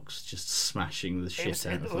the box, just smashing the shit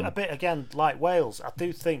out of them. A bit again like Wales. I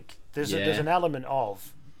do think there's an element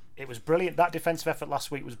of. It was brilliant. That defensive effort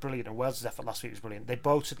last week was brilliant, and Wales' effort last week was brilliant. They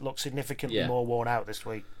both looked significantly more worn out this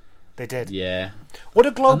week. They did. Yeah. Would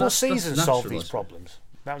a global season solve these problems?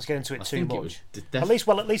 That was getting into it too much. At least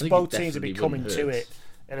both teams would be coming to it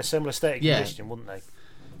in a similar state of condition, wouldn't they?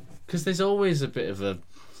 Because there's always a bit of a,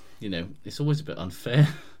 it's always a bit unfair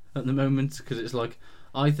at the moment, because it's like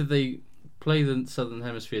either they play the Southern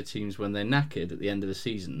Hemisphere teams when they're knackered at the end of the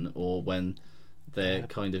season, or when they're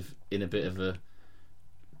kind of in a bit of a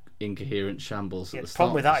incoherent shambles at the start. The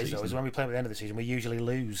problem with that is when we play at the end of the season, we usually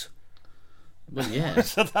lose. Well, yeah.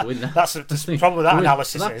 So that's the problem with that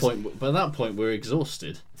analysis. But at that point, we're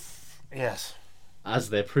exhausted. Yes.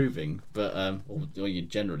 As they're proving, but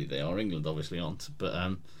generally they are. England obviously aren't,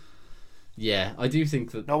 but yeah, I do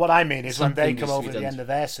think that. No, what I mean is when they come over at the end of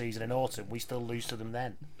their season in autumn, we still lose to them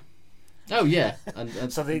then. Oh yeah,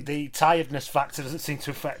 and so the tiredness factor doesn't seem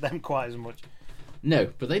to affect them quite as much. No,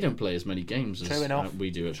 but they don't play as many games as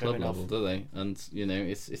we do at True club enough. level, do they? And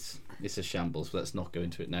it's a shambles. But let's not go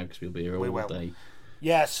into it now because we'll be here all day.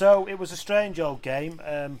 Yeah, so it was a strange old game.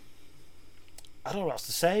 I don't know what else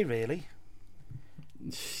to say really.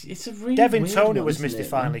 It's a really Devin weird Toney one, was isn't it,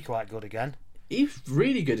 mystifyingly quite good again. He's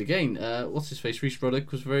really good again. What's his face? Reece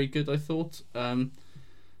Ruddock was very good, I thought.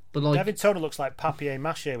 But Devin Toney looks like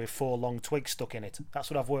papier-mâché with 4 long twigs stuck in it.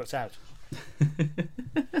 That's what I've worked out.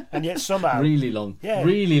 And yet somehow really long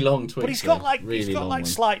twigs. But he's got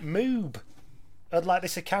slight moob and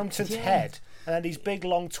this accountant's head, and then these big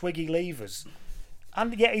long twiggy levers.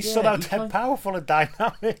 And yet he's somehow dead powerful and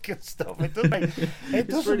dynamic and stuff. It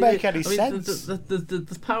doesn't make any sense.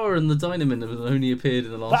 The power and the dynamism have only appeared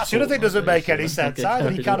in the last. That's the other thing doesn't make any sense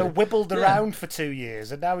either. He kind of wibbled around for 2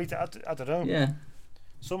 years, and now I don't know. Yeah.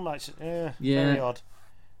 Some nights, very odd.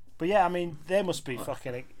 But yeah, I mean, they must be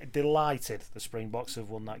fucking delighted the Springboks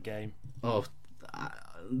have won that game. Oh,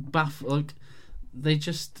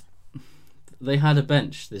 they had a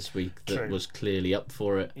bench this week that was clearly up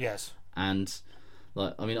for it. Yes. And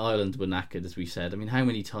Ireland were knackered, as we said. I mean, how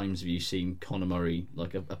many times have you seen Conor Murray,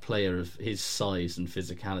 a player of his size and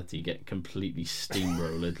physicality, get completely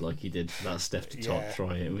steamrolled like he did for that step to top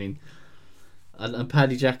try? I mean, and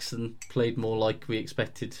Paddy Jackson played more like we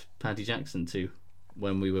expected Paddy Jackson to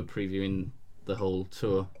when we were previewing the whole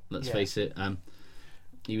tour. Let's face it.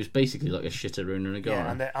 He was basically like a Shitteroo and a guy.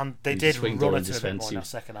 Yeah, and they did run into a bit more in that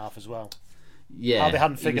second half as well. Yeah, how they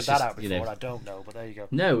hadn't figured that out before, I don't know, but there you go.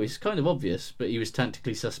 No, it's kind of obvious, but he was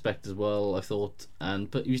tactically suspect as well, I thought.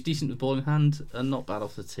 But he was decent with ball in hand and not bad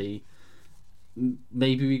off the tee.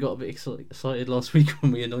 Maybe we got a bit excited last week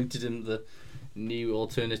when we anointed him the new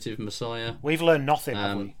alternative messiah. We've learned nothing,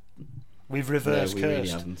 have we? We've reverse cursed. Really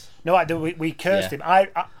haven't. No, we cursed him.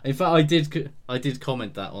 In fact, I did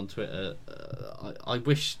comment that on Twitter. I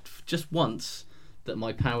wished just once that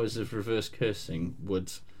my powers of reverse cursing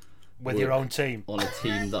would with your own team on a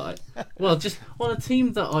team that I just on a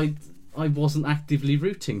team that I wasn't actively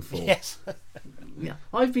rooting for. Yes. Yeah,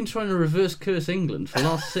 I've been trying to reverse curse England for the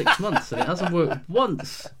last 6 months, and it hasn't worked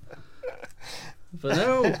once. But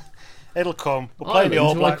no, it'll come. We're playing the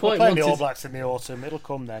All Blacks. We're playing the All Blacks in the autumn. It'll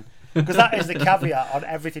come then, because that is the caveat on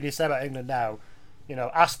everything you say about England now. You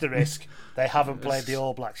know, asterisk, they haven't played the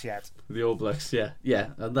All Blacks yet. The All Blacks, yeah,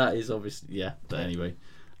 and that is obviously But anyway,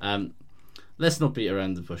 let's not beat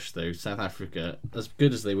around the bush though. South Africa, as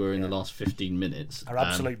good as they were in the last 15 minutes, are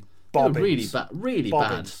absolute bobbins. Really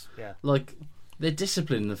bobbins. bad. Yeah. Like, their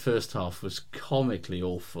discipline in the first half was comically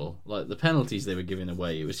awful. Like, the penalties they were giving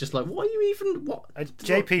away, it was just like, what are you even... What?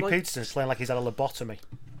 JP Peterson's playing like he's had a lobotomy.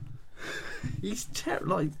 He's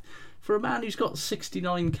like, for a man who's got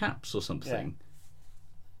 69 caps or something,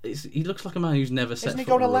 he looks like a man who's never set foot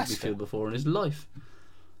on a rugby field before in his life.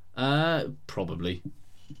 Probably.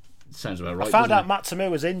 Sounds about right. I found out Matt Tamu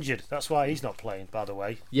was injured. That's why he's not playing, by the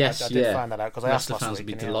way. Yes, I did find that out because I asked last week. Fans would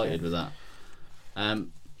be delighted with that.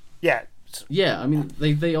 Yeah, I mean,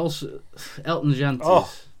 they also... Elton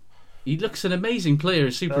Jantis, he looks an amazing player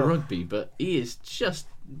in Super Rugby, but he is just...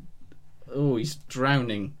 he's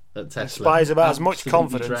drowning at Tesla. Inspires about as much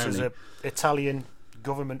confidence as an Italian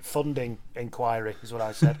government funding inquiry, is what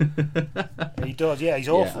I said. He does, he's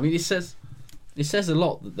awful. Yeah, I mean, it says a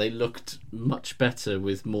lot that they looked much better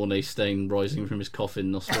with Mornay Stain rising from his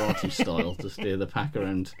coffin Nosferatu style to steer the pack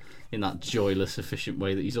around in that joyless, efficient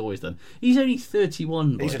way that he's always done. He's only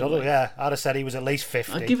 31, He's another, I'd have said he was at least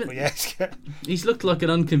 50. He's looked like an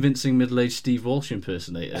unconvincing middle-aged Steve Walsh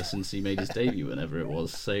impersonator since he made his debut, whenever it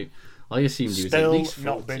was. So I assumed he was at least 40.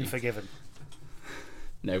 Still not been forgiven.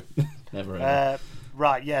 No, never ever.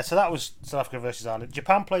 Right, so that was South Africa versus Ireland.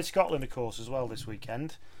 Japan played Scotland, of course, as well this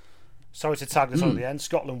weekend. Sorry to tag this on at the end.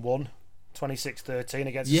 Scotland won 26-13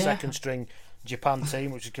 against the second-string Japan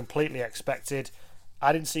team, which was completely expected.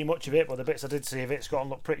 I didn't see much of it, but the bits I did see of it, Scotland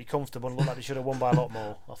looked pretty comfortable and looked like they should have won by a lot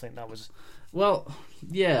more. I think that was... Well,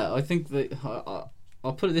 I think that...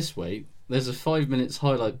 I'll put it this way. There's a 5 minutes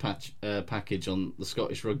highlight package on the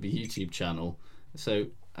Scottish Rugby YouTube channel.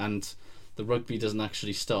 And the rugby doesn't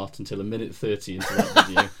actually start until 1:30 into that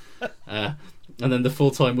video. And then the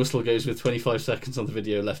full-time whistle goes with 25 seconds on the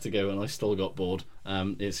video left to go, and I still got bored.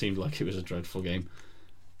 It seemed like it was a dreadful game.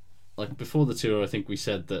 Like, before the tour, I think we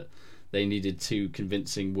said that they needed 2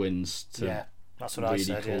 convincing wins to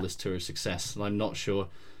call this tour a success. And I'm not sure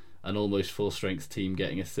an almost full-strength team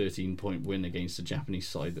getting a 13-point win against a Japanese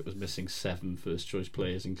side that was missing 7 first-choice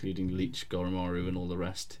players, including Leach, Goromaru, and all the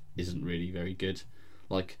rest, isn't really very good.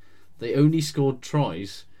 Like, they only scored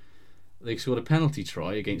tries. They scored a penalty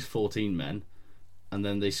try against 14 men, and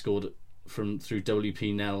then they scored through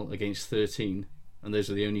WP Nell against 13, and those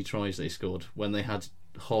were the only tries they scored when they had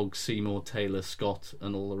Hogg, Seymour, Taylor, Scott,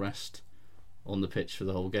 and all the rest on the pitch for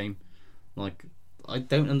the whole game. Like, I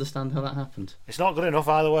don't understand how that happened. It's not good enough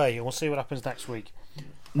either way, and we'll see what happens next week.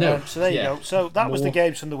 No, so there you go. So that was the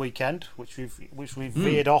games from the weekend, which we've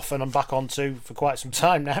veered off and I'm back onto for quite some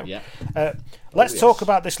time now. Yeah. Let's talk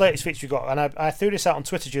about this latest feature we've got, and I threw this out on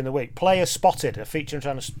Twitter during the week. Player Spotted, a feature I'm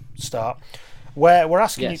trying to start, where we're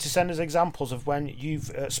asking you to send us examples of when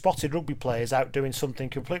you've spotted rugby players out doing something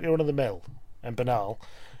completely run-of-the-mill and banal.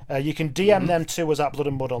 You can DM them to us at Blood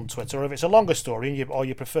and Mud on Twitter, or if it's a longer story or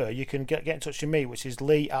you prefer, you can get in touch with me, which is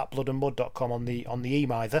lee@bloodandmud.com on the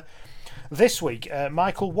email either. This week,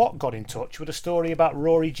 Michael Watt got in touch with a story about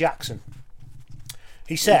Rory Jackson.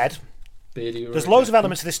 He said, there's loads of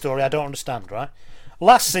elements of this story I don't understand, right?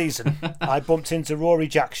 Last season, I bumped into Rory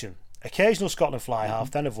Jackson, occasional Scotland fly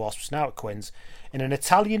half, then of Wasps, now at Quins, in an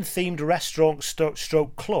Italian-themed restaurant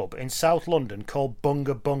stroke club in South London called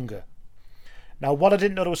Bunga Bunga. Now, what I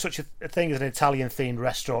didn't know there was such a thing as an Italian-themed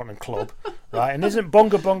restaurant and club, right? And isn't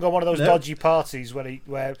Bunga Bunga one of those dodgy parties where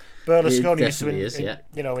Berlusconi used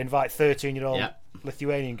to invite 13-year-old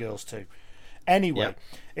Lithuanian girls to? Anyway,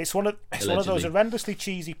 it's one of those horrendously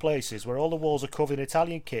cheesy places where all the walls are covered in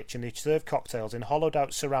Italian kitchen. They serve cocktails in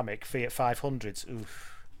hollowed-out ceramic Fiat 500s.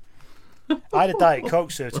 Oof. I had a Diet Coke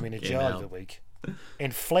served to me in a jar the other week. In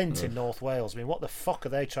Flint in North Wales. I mean, what the fuck are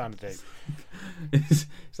they trying to do? Is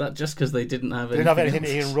that just because they didn't have anything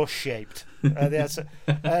in rush shaped?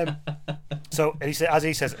 So he said, as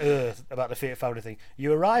he says about the Fiat 500 thing,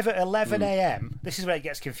 you arrive at 11 a.m. This is where it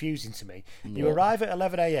gets confusing to me. You arrive at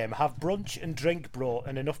 11 a.m, have brunch and drink brought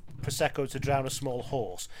and enough Prosecco to drown a small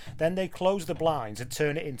horse. Then they close the blinds and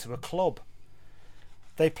turn it into a club.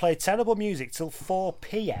 They play terrible music till 4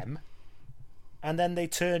 p.m, and then they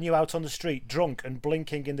turn you out on the street drunk and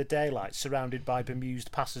blinking in the daylight, surrounded by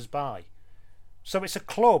bemused passers-by. So it's a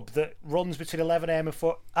club that runs between 11 a.m. and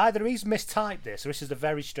 4. Either he's mistyped this, or this is a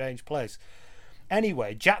very strange place.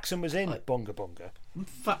 Anyway, Jackson was in Bunga Bunga.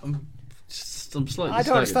 I'm slightly I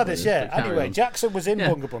don't understand this, yeah. Carry Anyway, on. Jackson was in Yeah.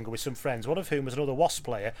 Bunga Bunga with some friends, one of whom was another Wasp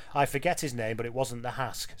player. I forget his name, but it wasn't the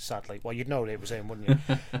Hask, sadly. Well, you'd know it was him, wouldn't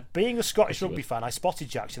you? Being a Scottish rugby fan, I spotted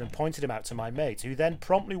Jackson and pointed him out to my mate, who then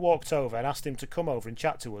promptly walked over and asked him to come over and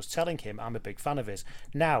chat to us, telling him I'm a big fan of his.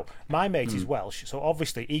 Now, my mate is Welsh, so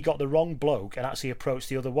obviously he got the wrong bloke and actually approached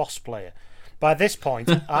the other Wasp player. By this point,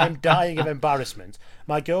 I'm dying of embarrassment.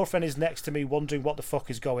 My girlfriend is next to me wondering what the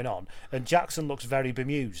fuck is going on, and Jackson looks very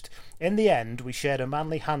bemused. In the end, we shared a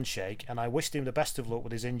manly handshake, and I wished him the best of luck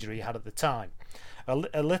with his injury he had at the time.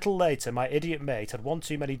 A little later, my idiot mate had one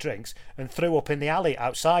too many drinks and threw up in the alley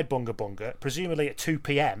outside Bunga Bunga, presumably at 2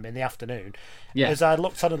 p.m. in the afternoon. Yeah. As I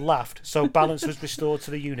looked on and laughed, so balance was restored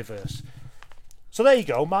to the universe. So there you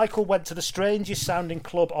go. Michael went to the strangest sounding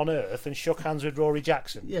club on earth and shook hands with Rory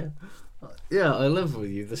Jackson. Yeah, I live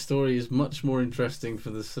with you. The story is much more interesting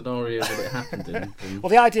for the scenario that it happened in.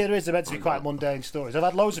 Well, the idea is they're meant to be quite mundane stories. I've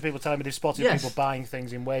had loads of people telling me they've spotted Yes. people buying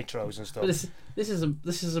things in Waitrose and stuff. But this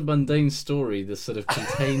is a mundane story that's sort of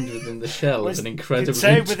contained within the shell of an incredibly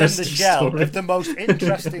contained within interesting the shell story. of the most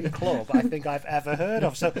interesting club I think I've ever heard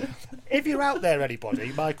of. So, if you're out there,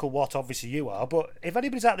 anybody, Michael Watt, obviously you are, but if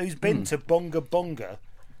anybody's out there who's been to Bunga Bunga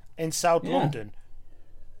in South London,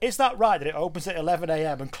 is that right that it opens at 11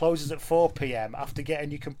 a.m. and closes at 4 p.m. after getting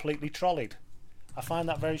you completely trolleyed? I find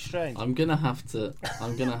that very strange. I'm gonna have to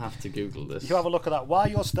Google this. You have a look at that. While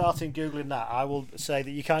you're starting Googling that, I will say that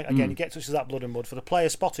you can't, again, you get in touch with that Blood and Mud for the Player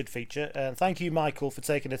Spotted feature. And thank you, Michael, for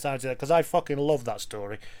taking the time to do that, because I fucking love that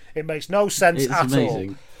story. It makes no sense It's at amazing.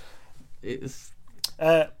 all. It's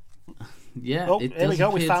Yeah. Oh, Here we go.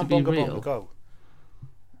 We found Bunga Bunga. Go.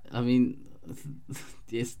 I mean,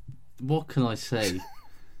 what can I say?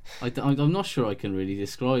 I'm not sure I can really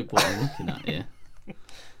describe what I'm looking at here.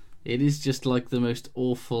 It is just like the most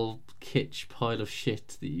awful kitsch pile of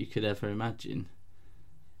shit that you could ever imagine.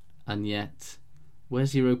 And yet,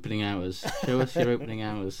 where's your opening hours? Show us your opening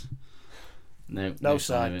hours. No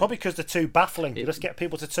sign. Probably because they're too baffling. You just get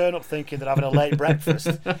people to turn up thinking they're having a late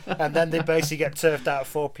breakfast, and then they basically get turfed out at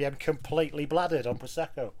 4 p.m. completely bladdered on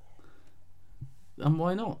Prosecco. And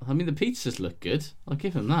why not? I mean, the pizzas look good. I'll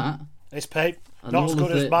give them that. It's not as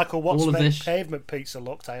good as Michael Watts' pavement pizza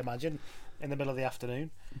looked, I imagine, in the middle of the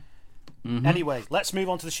afternoon. Mm-hmm. Anyway, let's move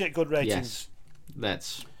on to the shit good ratings.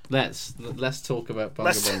 Yes. Let's talk about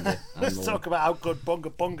Bunga Bunga. Let's talk about how good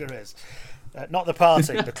Bunga Bunga is. Not the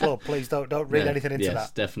party, the club. Please don't read anything into that.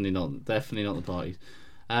 Yes, definitely not the party.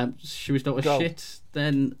 Should we start with Go. shit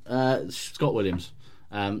then? Scott Williams.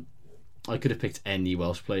 I could have picked any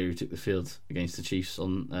Welsh player who took the field against the Chiefs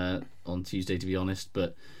on Tuesday, to be honest,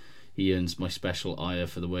 but he earns my special ire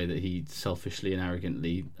for the way that he selfishly and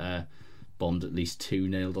arrogantly bombed at least 2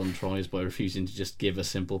 nailed-on tries by refusing to just give a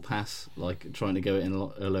simple pass, like trying to go it in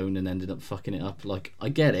alone and ended up fucking it up. Like, I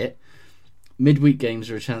get it. Midweek games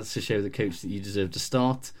are a chance to show the coach that you deserve to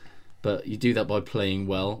start, but you do that by playing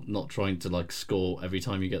well, not trying to like score every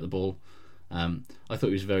time you get the ball. I thought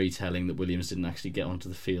it was very telling that Williams didn't actually get onto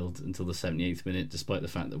the field until the 78th minute, despite the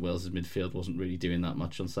fact that Wales' midfield wasn't really doing that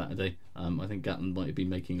much on Saturday. I think Gatton might have been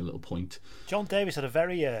making a little point. John Davis had a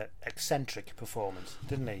very eccentric performance,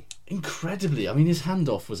 didn't he? Incredibly. I mean, his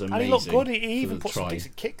handoff was amazing. And he looked good. He even the put some try.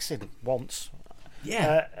 decent kicks in once.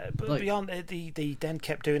 Yeah. But beyond he then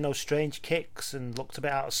kept doing those strange kicks and looked a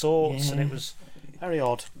bit out of sorts, and it was very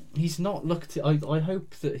odd. He's not looked. I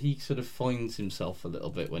hope that he sort of finds himself a little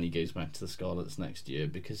bit when he goes back to the Scarlets next year,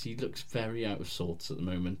 because he looks very out of sorts at the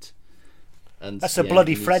moment. And that's a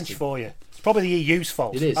bloody French for you. It's probably the EU's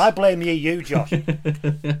fault. It is. I blame the EU, Josh.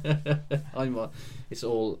 It's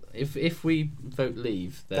all. If we vote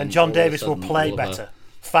leave, then John Davis will play better.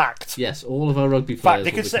 Fact. Yes, all of our rugby players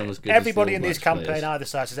will become as good everybody as in this campaign either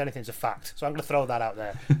side says anything's a fact. So I'm going to throw that out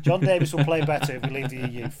there. John Davis will play better if we leave the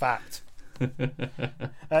EU. Fact.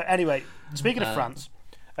 Anyway, speaking of France,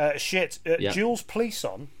 Jules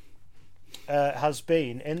Plisson has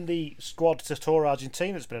been in the squad to tour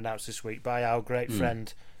Argentina that's been announced this week by our great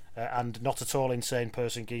friend and not at all insane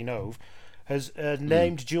person Guy Nove, has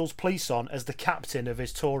named Jules Plisson as the captain of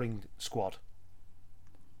his touring squad.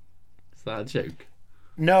 Is that a joke?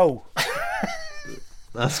 No.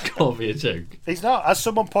 That's got to be a joke. He's not. As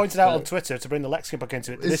someone pointed out on Twitter, to bring the lexicon book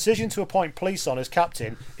into it, the decision to appoint Plisson as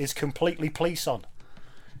captain is completely Plisson.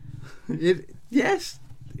 Yes.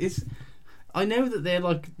 I know that they're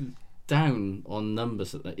like down on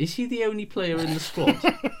numbers. Is he the only player in the squad?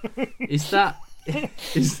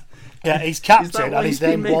 Yeah, he's captain and he's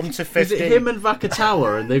named 1 to 15. Is it him and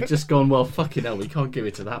Vakatawa and they've just gone, well, fucking hell, we can't give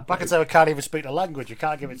it to that. Vakatawa can't even speak the language, you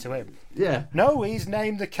can't give it to him. Yeah. No, he's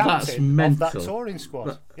named the captain of that touring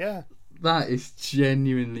squad. That is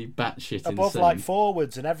genuinely batshit above insane. like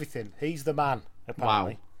forwards and everything. He's the man,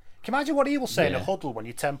 apparently. Wow. Can you imagine what he will say in a Yeah. huddle when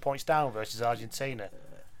you're 10 points down versus Argentina?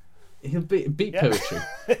 He'll beat Yeah. poetry.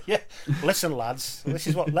 Yeah. Listen, lads, this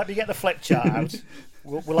is what. Let me get the flip chart out.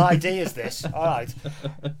 We'll ideas this. All right.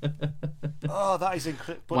 Oh, that is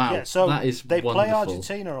incredible. Wow, Yeah, so that is they play wonderful.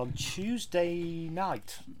 Argentina on Tuesday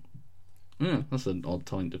night. Yeah, that's an odd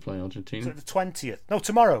time to play Argentina. So the 20th. No,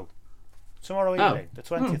 tomorrow. Tomorrow Oh. evening. The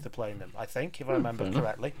 20th are playing them, I think, if I remember fair enough.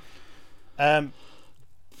 correctly.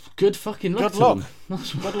 Good fucking luck Good to luck. them.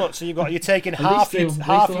 That's- Good luck. So you're taking At half least your, they'll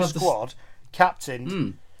half your have the s- squad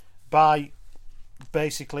captained by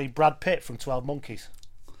basically Brad Pitt from 12 Monkeys.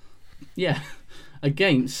 Yeah,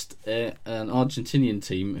 against an Argentinian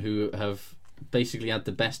team who have basically had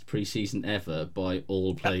the best pre-season ever by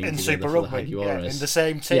all playing In together Super for Rugby, the yeah, Jaguares. in the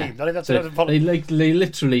same team. Yeah. Not even- So not they even- they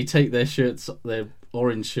literally take their shirts, their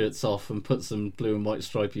orange shirts off, and put some blue and white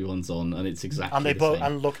stripy ones on, and it's exactly And they the both same.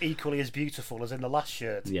 and look equally as beautiful as in the last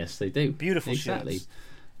shirt. Yes, they do. Beautiful exactly. shirts.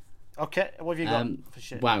 Okay, what have you got for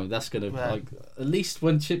shit? Wow, that's gonna Yeah. like at least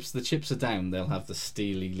when the chips are down, they'll have the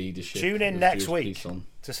steely leadership. Tune in of next Jules week Plisson.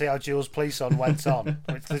 to see how Jules Plisson went on.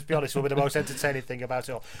 Which, let's be honest, will be the most entertaining thing about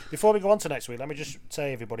it all. Before we go on to next week, let me just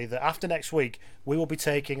say, everybody, that after next week, we will be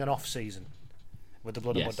taking an off season with the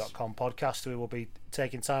bloodandmud.com podcast. We will be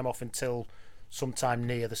taking time off until sometime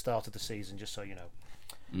near the start of the season, just so you know.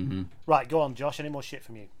 Mm-hmm. Right, go on, Josh. Any more shit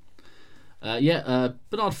from you?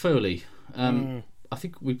 Bernard Foley. I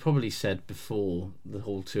think we probably said before the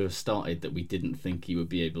whole tour started that we didn't think he would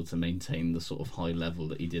be able to maintain the sort of high level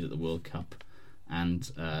that he did at the World Cup. And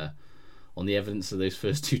on the evidence of those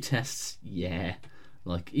first two tests,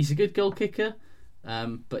 like he's a good goal kicker,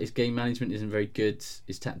 but his game management isn't very good.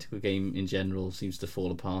 His tactical game in general seems to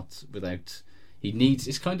fall apart without. He needs.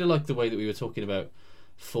 It's kind of like the way that we were talking about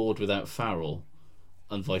Ford without Farrell,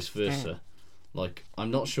 and vice versa. Like I'm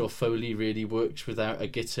not sure Foley really works without a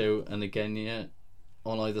Giteau and a Genia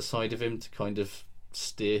on either side of him to kind of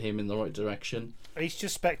steer him in the right direction. He's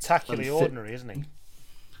just spectacularly And ordinary, isn't he?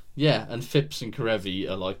 Yeah, and Phipps and Karevi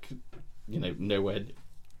are like, nowhere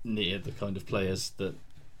near the kind of players that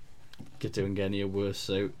Giteau and Genia were.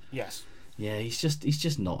 So yes, yeah, he's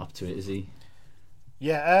just not up to it, is he?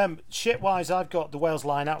 Yeah, shit wise, I've got the Wales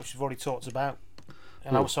line out, which we've already talked about.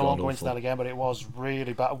 And I won't go into that again, but it was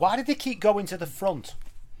really bad. Why did they keep going to the front?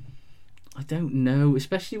 I don't know,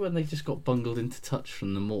 especially when they just got bungled into touch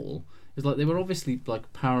from the maul. It's like they were obviously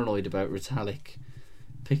like paranoid about Retallick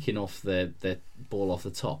picking off their ball off the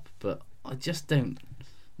top, but I just don't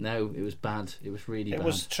know. It was bad. It was really bad. It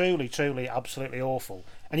was truly, absolutely awful.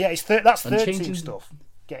 And yeah, it's that's And third changing- team stuff.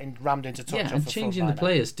 Getting rammed into touch. Yeah, off and the changing the front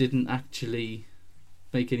line. players didn't actually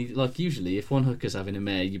make any. Like usually, if one hooker's having a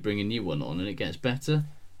mare, you bring a new one on and it gets better,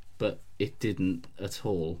 but it didn't at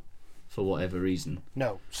all for whatever reason.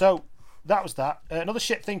 No. So that was that. Another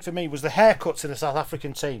shit thing for me was the haircuts in the South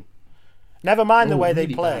African team. Never mind the way they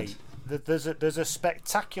really play. bad. There's a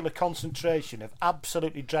spectacular concentration of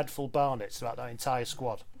absolutely dreadful barnets throughout that entire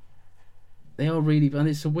squad. They are really bad.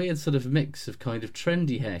 It's a weird sort of mix of kind of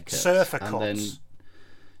trendy haircuts, Surfer and cuts.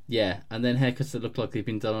 and then haircuts that look like they've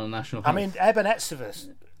been done on a national. I mean, Eben Etzebeth,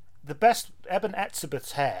 the best Eben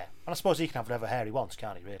Etzebeth's hair, and I suppose he can have whatever hair he wants,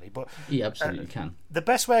 can't he? Really, but he absolutely can. the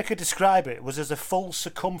best way I could describe it was as a full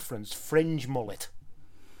circumference fringe mullet.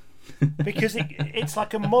 Because it's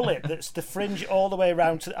like a mullet that's the fringe all the way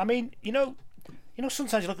around to. I mean,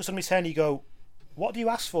 sometimes you look at somebody's hair and you go, "What do you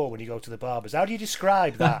ask for when you go to the barbers? How do you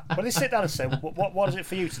describe that?" When they sit down and say, "What is it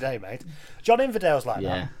for you today, mate?" John Inverdale's like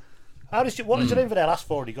that. What does John Inverdale ask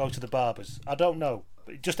for when you go to the barbers? I don't know.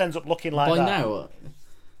 It just ends up looking like By that. now,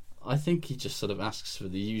 I think he just sort of asks for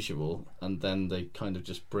the usual, and then they kind of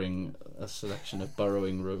just bring a selection of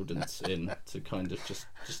burrowing rodents in to kind of just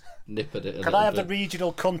nip at it. Can I have the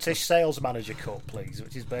regional cuntish sales manager cut, please?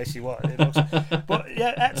 Which is basically what it looks. But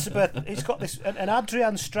yeah, Etzebeth, he's got this, and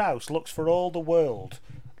Adrian Strauss looks for all the world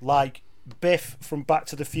like Biff from Back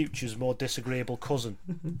to the Future's more disagreeable cousin.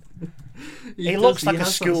 He looks like a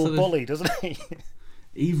school bully, doesn't he?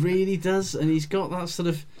 He really does, and he's got that sort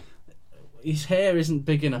of. His hair isn't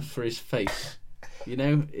big enough for his face,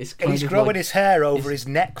 It's kind and he's of growing like, his hair over his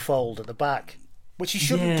neck fold at the back, which he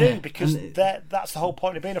shouldn't do because that's the whole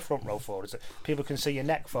point of being a front row forward, is that people can see your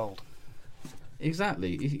neck fold.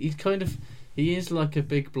 Exactly. He is like a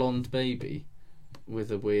big blonde baby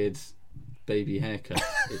with a weird baby haircut.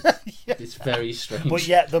 It's very strange. But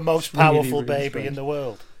yet the most It's really, powerful really baby strange. in the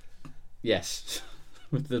world. Yes,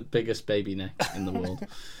 with the biggest baby neck in the world.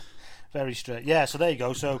 Very straight. Yeah, so there you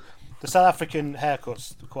go. So the South African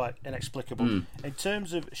haircuts are quite inexplicable. In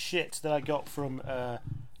terms of shit that I got from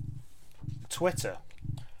Twitter,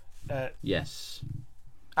 Yes.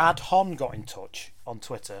 Adhon got in touch on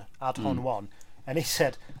Twitter, Adhon1, and he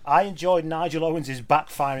said, "I enjoyed Nigel Owens'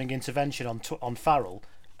 backfiring intervention on Farrell,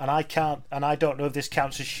 and I don't know if this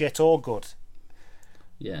counts as shit or good."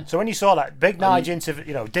 Yeah. So when you saw that, Big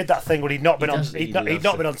Nige did that thing when he'd not been on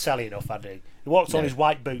telly enough, had he? He walked on his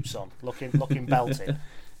white boots on, looking belted.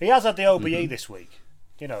 He has had the OBE this week.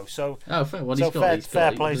 So fair. What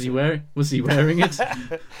fair play. Was he wearing it?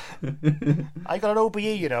 I got an OBE,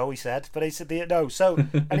 he said, but he said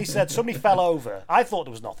and he said somebody fell over. I thought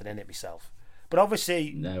there was nothing in it myself, but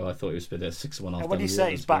obviously no, I thought it was a bit of 6-1 off. And when you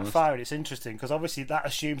say it's backfired, it's interesting because obviously that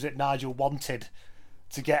assumes that Nigel wanted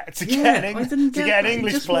to get an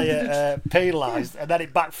English player penalised, and then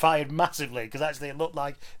it backfired massively because actually it looked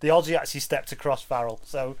like the Aussie actually stepped across Farrell.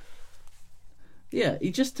 So. Yeah,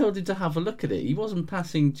 he just told him to have a look at it. He wasn't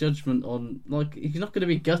passing judgment on, he's not going to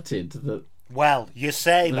be gutted that... Well, you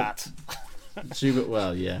say that.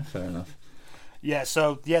 Well, yeah, fair enough. Yeah,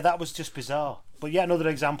 so, that was just bizarre. But yeah, another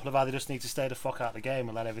example of how they just need to stay the fuck out of the game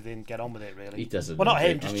and let everything get on with it, really. He doesn't. Well, not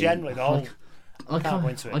him, just generally, the whole... I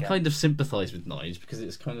kind of sympathise with Nige because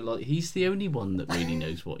it's kind of like he's the only one that really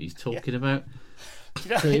knows what he's talking about.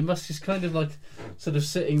 So he must just kind of sort of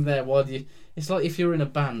sitting there while you... It's like if you're in a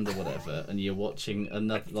band or whatever and you're watching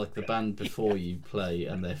another the band before you play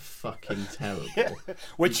and they're fucking terrible. Yeah.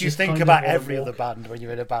 Which you think about every other band when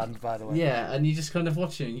you're in a band, by the way. Yeah, and you just kind of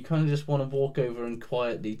watch it and you kind of just want to walk over and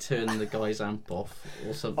quietly turn the guy's amp off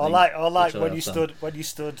or something. Or like when you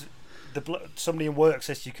stood. Somebody in work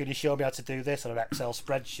says to you, "Can you show me how to do this on an Excel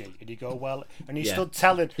spreadsheet?" And you go, "Well," and you stood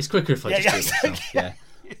telling. It's quicker if I just do it myself. Yeah.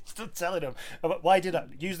 You stood telling him, "Why did I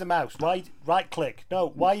use the mouse? Why right click?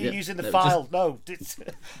 No, why are you using the file? No, it's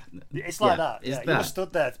like that. Yeah, you just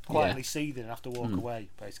stood there quietly seething and have to walk away,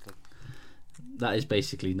 basically." That is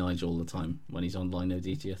basically Nigel all the time when he's on Line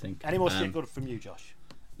ODT, I think. Any more shit good from you, Josh?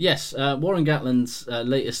 Yes, Warren Gatland's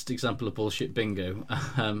latest example of bullshit bingo.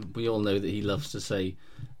 We all know that he loves to say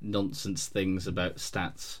nonsense things about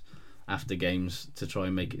stats after games to try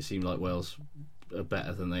and make it seem like Wales are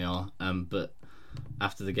better than they are. But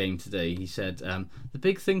after the game today, he said, the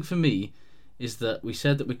big thing for me is that we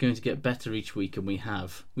said that we're going to get better each week, and we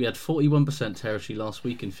have. We had 41% territory last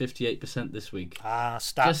week and 58% this week.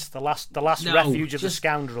 Stats, the last refuge of the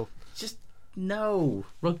scoundrel. No,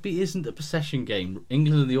 rugby isn't a possession game.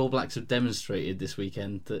 England and the All Blacks have demonstrated this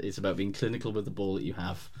weekend that it's about being clinical with the ball that you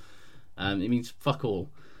have. It means fuck all.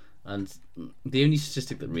 And the only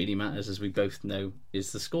statistic that really matters, as we both know,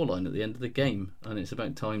 is the scoreline at the end of the game. And it's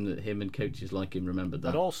about time that him and coaches like him remembered that.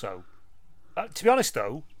 And also, to be honest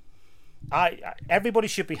though, everybody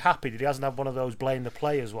should be happy that he hasn't had one of those blame the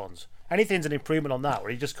players ones. Anything's an improvement on that,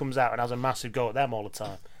 where he just comes out and has a massive go at them all the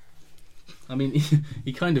time. I mean,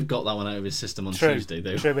 he kind of got that one out of his system on Tuesday,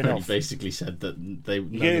 though. True enough. He basically said that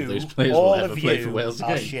none of those players will ever play for Wales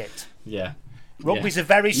again. Shit. Yeah. Rugby's a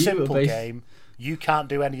very simple game. You can't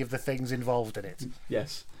do any of the things involved in it.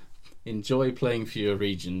 Yes. Enjoy playing for your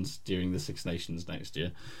regions during the Six Nations next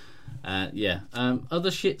year. Other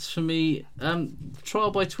shits for me,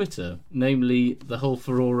 trial by Twitter, namely the whole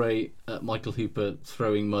furore at Michael Hooper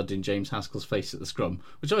throwing mud in James Haskell's face at the scrum,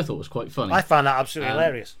 which I thought was quite funny. I found that absolutely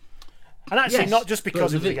hilarious. And actually, not just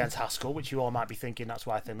because it was against Haskell, which you all might be thinking that's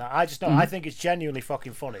why I think that. I just know, I think it's genuinely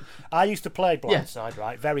fucking funny. I used to play blindside,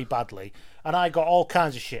 right, very badly, and I got all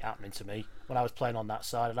kinds of shit happening to me when I was playing on that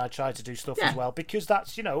side, and I tried to do stuff as well, because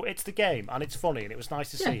that's, it's the game, and it's funny, and it was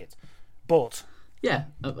nice to see it. But... yeah,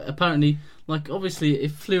 apparently, obviously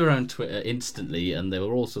it flew around Twitter instantly, and there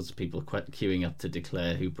were all sorts of people queuing up to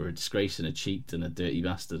declare Hooper a disgrace and a cheat and a dirty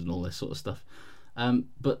bastard and all this sort of stuff.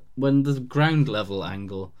 But when the ground level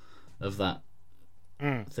angle of that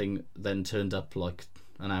thing then turned up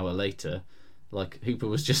an hour later, Hooper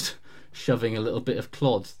was just shoving a little bit of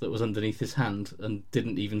clod that was underneath his hand and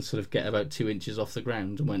didn't even sort of get about 2 inches off the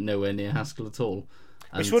ground and went nowhere near Haskell at all.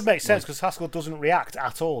 Which would make sense because Haskell doesn't react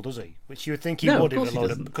at all, does he? Which you would think he would in a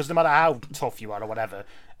load of, because no matter how tough you are or whatever,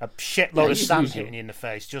 a shitload of sand hitting you in the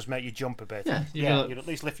face just make you jump a bit. You'd at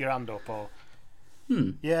least lift your hand up or.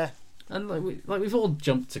 Yeah. And we've all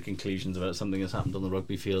jumped to conclusions about something that's happened on the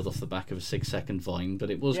rugby field off the back of a 6-second vine,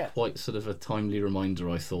 but it was quite sort of a timely reminder,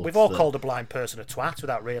 I thought. We've all called a blind person a twat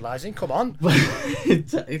without realising. Come on.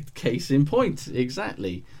 Case in point,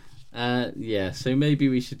 exactly. So maybe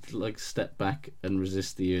we should step back and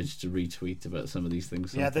resist the urge to retweet about some of these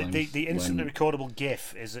things. Yeah, the instantly recordable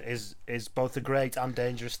GIF is both a great and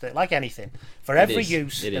dangerous thing. Like anything, for every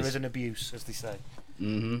use there is an abuse, as they say.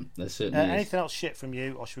 There certainly is. Anything else shit from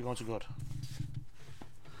you, or should we go on to good?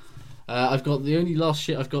 I've got the only last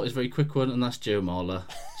shit I've got is a very quick one, and that's Joe Marler.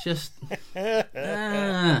 Just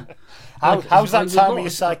How's that time with your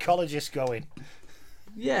psychologist going?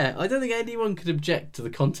 Yeah, I don't think anyone could object to the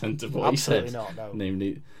content of what Absolutely he said. not, no.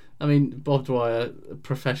 Namely, I mean, Bob Dwyer, a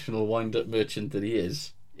professional wind-up merchant that he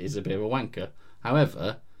is a bit of a wanker.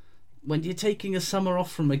 However, when you're taking a summer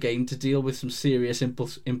off from a game to deal with some serious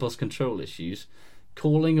impulse control issues,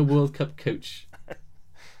 calling a World Cup coach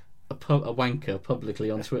a wanker publicly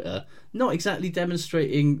on Twitter, not exactly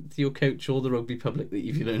demonstrating to your coach or the rugby public that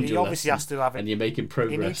you've learned He your obviously has to have it, and you're making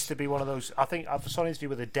progress. He needs to be one of those. I think I saw an interview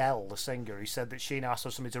with Adele, the singer, who said that she now has to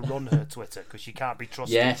have somebody to run her Twitter because she can't be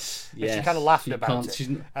trusted. Yes. She kind of laughed about it. She's...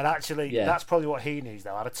 And actually, that's probably what he needs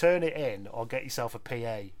now. Either turn it in or get yourself a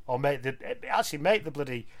PA, or make the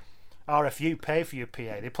bloody RFU pay for your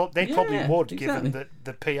PA. They probably would, given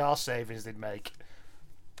the PR savings they'd make.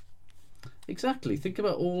 Exactly. Think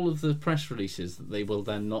about all of the press releases that they will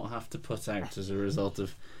then not have to put out as a result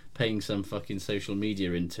of paying some fucking social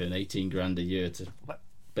media intern 18 grand a year to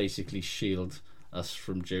basically shield us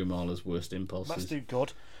from Joe Marler's worst impulses. Let's do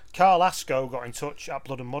good. Carl Asco got in touch at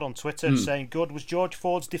Blood and Mud on Twitter saying good was George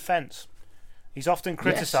Ford's defence. He's often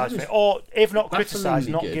criticised for it, or if not criticised,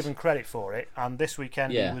 not given credit for it. And this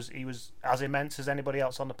weekend he was as immense as anybody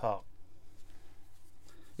else on the park.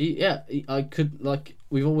 I could, like,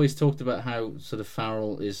 we've always talked about how sort of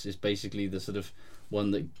Farrell is basically the sort of one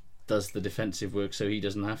that does the defensive work so he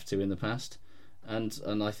doesn't have to in the past,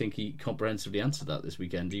 and I think he comprehensively answered that this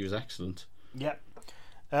weekend. He was excellent. Yeah.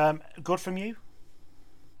 Good from you?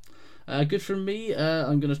 Good from me.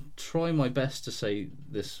 I'm going to try my best to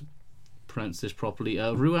pronounce this properly.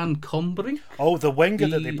 Ruan Combry. Oh, the winger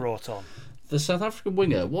that they brought on. The South African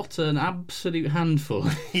winger. What an absolute handful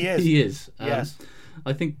he is. He is. Yes.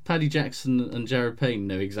 I think Paddy Jackson and Jared Payne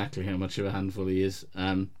know exactly how much of a handful he is.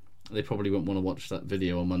 They probably won't want to watch that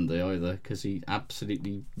video on Monday either because he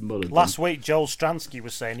absolutely mullered Last week, Joel Stransky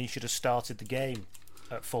was saying he should have started the game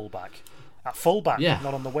at fullback. Not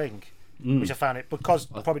on the wing. Which I found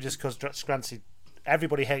probably just because Stransky,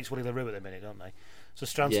 everybody hates Willie LaRue at the minute, don't they? So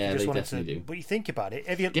Stransky just wanted to. But you think about it,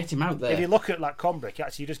 if you get him out there, if you look at like Combrick,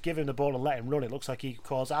 actually, you just give him the ball and let him run. It looks like he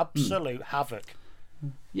caused absolute havoc.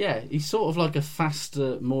 Yeah, he's sort of like a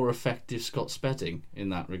faster, more effective Scott Spedding in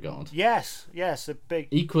that regard. Yes, a big,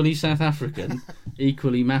 equally South African,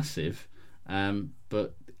 equally massive,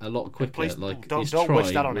 but a lot quicker. Please, like don't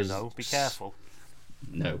wish that on him though. Be careful.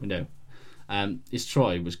 No. His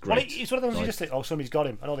try was great. Well, he's one of those you just think, oh, somebody's got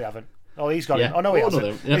him. I know they haven't. Oh, he's got him. Oh no, he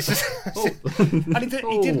hasn't.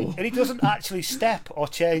 And he doesn't actually step or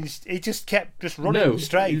change. He just kept running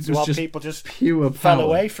straight while people just fell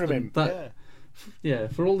away from him. Yeah,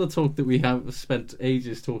 for all the talk that we have spent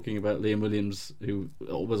ages talking about Liam Williams, who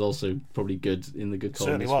was also probably good in the good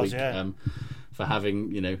column this week, for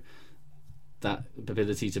having that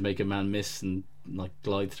ability to make a man miss and like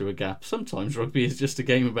glide through a gap. Sometimes rugby is just a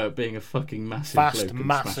game about being a fucking massive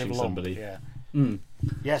massive somebody. Yeah.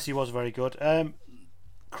 Yes, he was very good.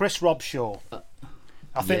 Chris Robshaw.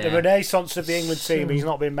 I think the renaissance of the England team. He's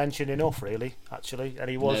not been mentioned enough, really. Actually, and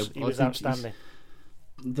he was outstanding.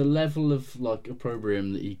 The level of like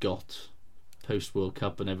opprobrium that he got post World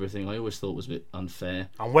Cup and everything, I always thought was a bit unfair.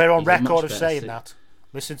 And we're on record of saying that.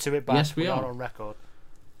 Listen to it back. Yes, we are on record.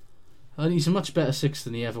 And he's a much better 6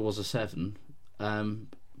 than he ever was a 7.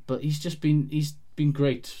 But he's been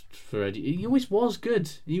great for Eddie. He always was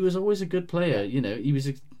good. He was always a good player.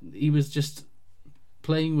 He was just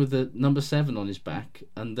playing with the number 7 on his back,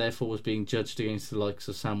 and therefore was being judged against the likes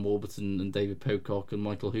of Sam Warburton and David Pocock and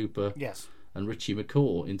Michael Hooper. Yes. And Richie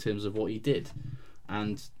McCaw in terms of what he did.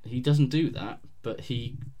 And he doesn't do that, but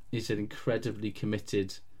he is an incredibly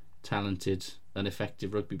committed, talented and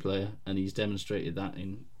effective rugby player, and he's demonstrated that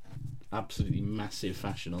in absolutely massive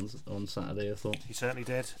fashion on Saturday, I thought. He certainly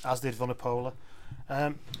did, as did Vunipola.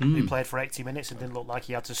 He played for 80 minutes and didn't look like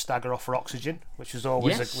he had to stagger off for oxygen, which is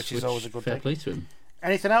always a good fair thing. Play to him.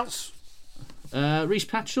 Anything else? Reece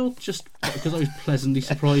Patchell, just because I was pleasantly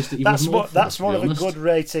surprised that he wasn't awful. That's more of a good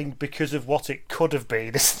rating because of what it could have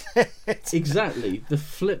been, isn't it? Exactly. The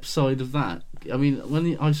flip side of that, I mean,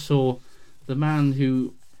 when I saw the man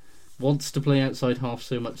who wants to play outside half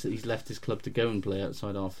so much that he's left his club to go and play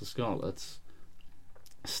outside half for Scarlets,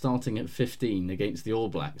 starting at 15 against the All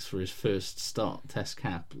Blacks for his first Test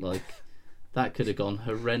cap, like that could have gone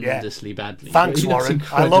horrendously badly. Thanks, Warren.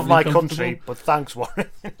 I love my country, but thanks, Warren.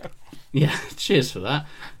 Yeah, cheers for that.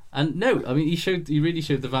 And no, I mean he really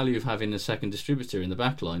showed the value of having a second distributor in the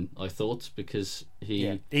back line, I thought, because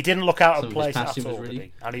he didn't look out of place at all, really, did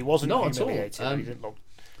he? And he wasn't humiliated. He didn't look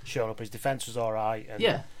showing up. His defence was alright.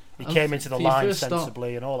 Yeah. He came into the line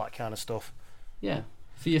sensibly and all that kind of stuff. Yeah.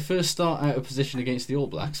 For your first start out of position against the All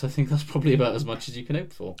Blacks, I think that's probably about as much as you can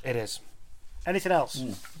hope for. It is. Anything else?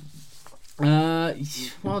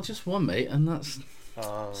 Well, just one, mate, and that's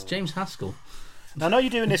James Haskell. Now, I know you're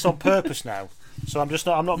doing this on purpose now, so I'm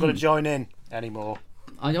not going to join in anymore.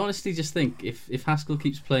 I honestly just think if Haskell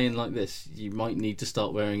keeps playing like this, you might need to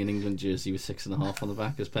start wearing an England jersey with 6.5 on the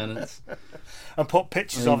back as penance. And put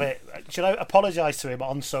pictures of it. Should I apologise to him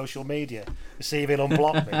on social media to see if he'll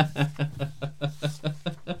unblock me?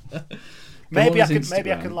 maybe I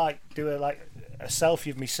could like do a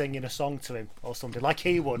selfie of me singing a song to him or something like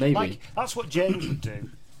he would. Maybe. Like, that's what James would do.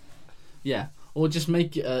 Yeah, or just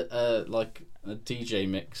make it a DJ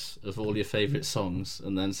mix of all your favourite songs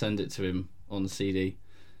and then send it to him on the CD.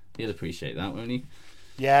 He'll appreciate that, won't he?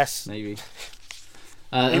 Yes. Maybe.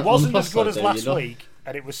 It wasn't as good as last week,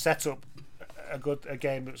 and it was set up a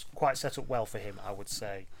game that was quite set up well for him, I would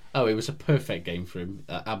say. Oh, it was a perfect game for him,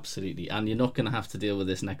 absolutely. And you're not going to have to deal with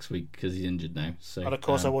this next week because he's injured now. So, and of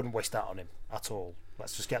course, I wouldn't wish that on him at all.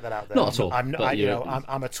 Let's just get that out there. Not at all. I'm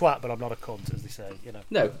a twat, but I'm not a cunt, as they say.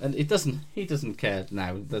 No, and he doesn't care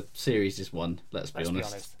now. The series is won. Let's be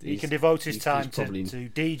honest. He can devote his time to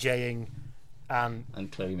DJing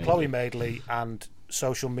and Chloe Madeley and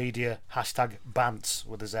social media #bants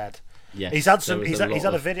with a Z. Yes, he's had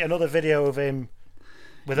another video of him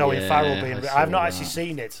with Owen Farrell being. I've not actually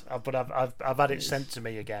seen it, but I've had it sent to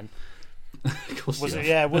me again. Of course was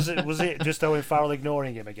it just Owen Farrell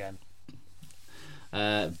ignoring him again?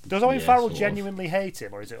 Does Owen Farrell genuinely hate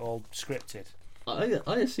him, or is it all scripted? I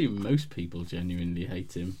assume most people genuinely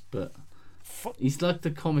hate him, but he's like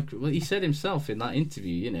the comic. Well, he said himself in that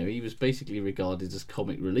interview, he was basically regarded as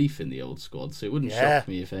comic relief in the old squad. So it wouldn't shock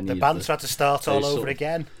me if any the banter had to start all over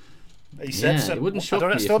again. He said so. It wouldn't shock me.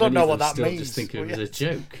 I still don't know what that means. Just think it was a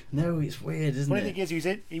joke. No, it's weird, isn't it? The funny thing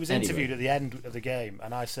is, he was interviewed at the end of the game,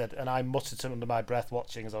 and I muttered under my breath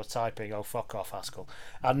watching as I was typing, "Oh, fuck off, Haskell."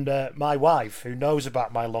 And my wife, who knows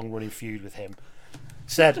about my long-running feud with him,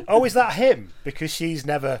 said, "Oh, is that him?" Because she's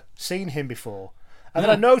never seen him before. And then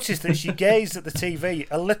I noticed that she gazed at the TV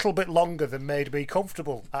a little bit longer than made me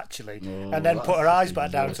comfortable, actually, and then put her eyes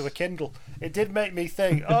back down to a Kindle. It did make me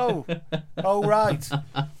think, oh right,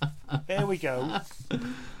 here we go.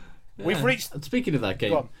 We've reached. Speaking of that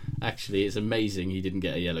game, actually, it's amazing he didn't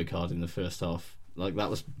get a yellow card in the first half. Like that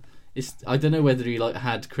was. I don't know whether he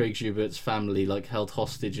had Craig Joubert's family held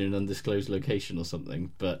hostage in an undisclosed location or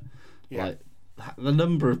something, but the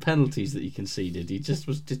number of penalties that he conceded, he just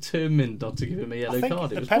was determined not to give him a yellow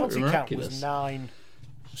card. It was quite miraculous. The penalty count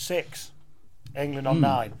was 9-6, England on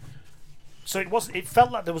 9. So it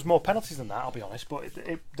felt like there was more penalties than that. I'll be honest, but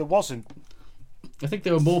there wasn't. I think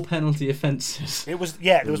there were more penalty offences. There was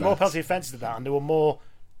more penalty offences than that, and there were more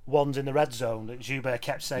ones in the red zone that Joubert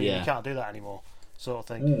kept saying you can't do that anymore, sort of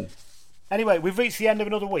thing. Anyway, we've reached the end of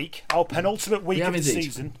another week, our penultimate week of the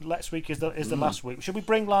season. Next week is the last week. Should we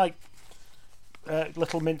bring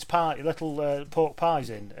little mince pie, little pork pies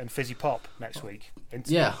in and fizzy pop next week? I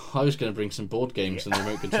was going to bring some board games and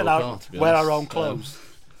remote control car. To be wear honest. our own clothes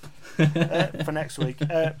for next week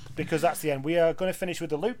because that's the end. We are going to finish with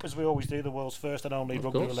the loop as we always do, the world's first and only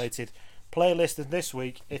rugby-related playlist. And this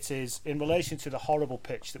week it is in relation to the horrible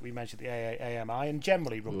pitch that we mentioned at the AMI and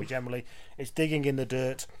generally rugby. Generally, it's Digging in the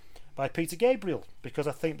Dirt by Peter Gabriel because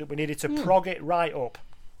I think that we needed to prog it right up.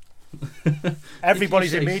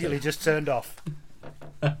 Everybody's immediately just turned off.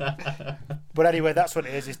 But anyway, that's what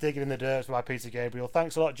it is. It's Digging in the Dirt by Peter Gabriel.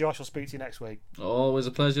 Thanks a lot, Josh. I'll speak to you next week. Always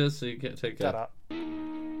a pleasure. So you take care. Ta-da.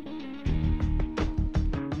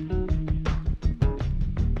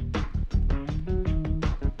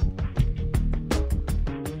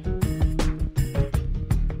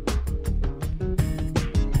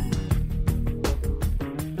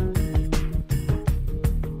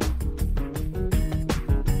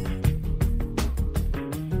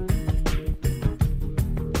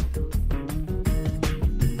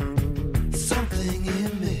 Something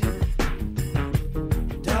in me,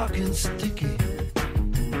 dark and sticky.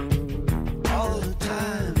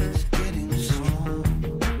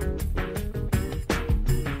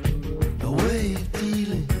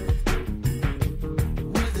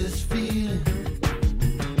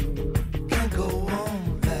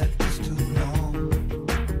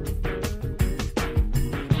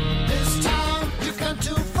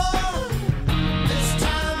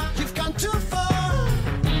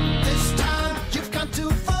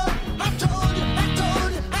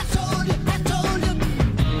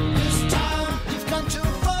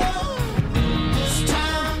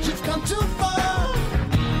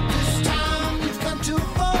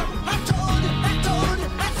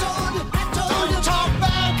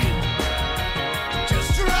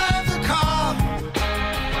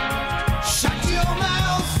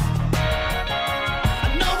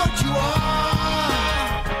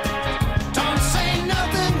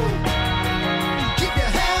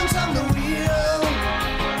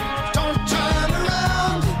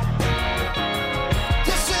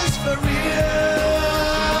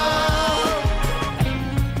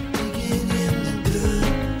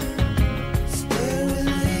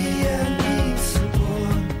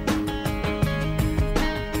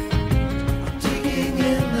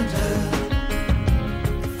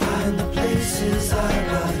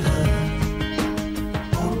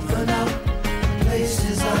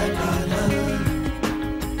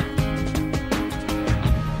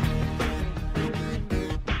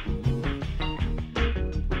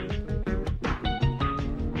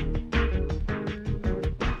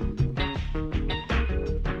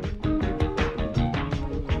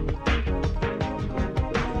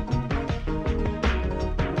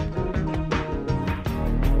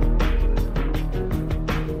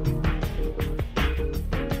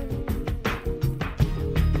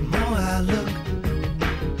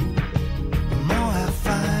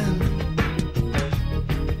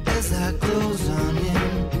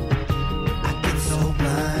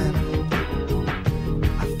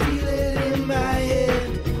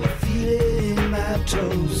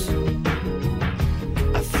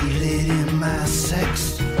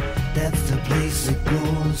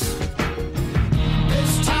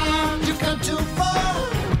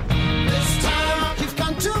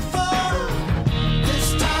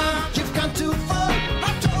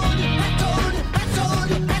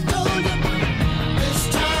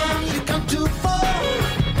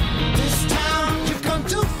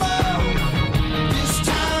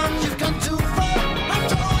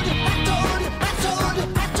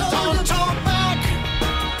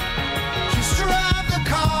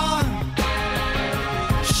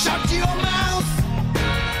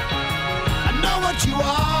 what you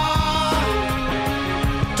are.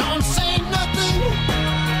 Don't say nothing.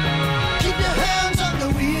 Keep your hands on the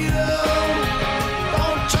wheel.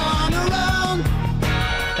 Don't turn around.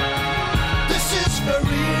 This is for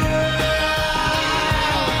real.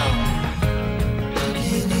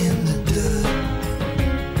 Digging in the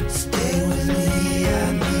dirt. Stay with me,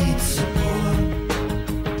 I need support.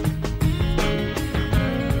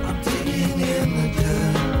 I'm digging in the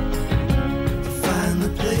dirt to find the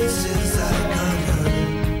places I got hurt.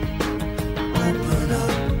 Open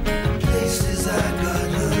up places I got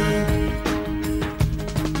hurt.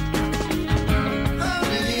 I'm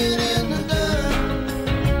digging in the dirt.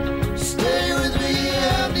 Stay with me,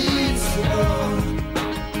 I need support.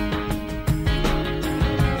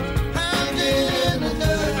 I'm digging in the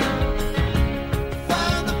dirt.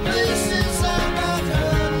 Find the places I got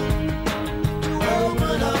hurt. To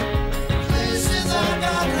open up places I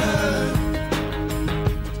got hurt.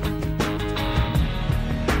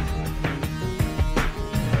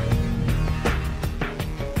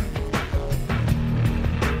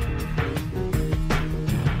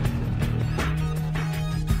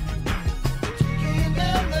 Digging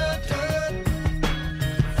in the dirt.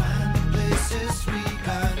 Find the places we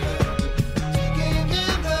got hurt. Digging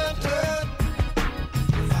in the dirt.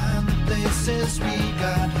 Find the places we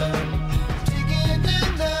got hurt. Digging in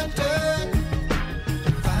the dirt.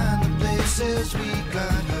 Find the places we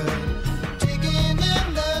got hurt. Digging in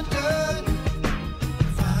the dirt.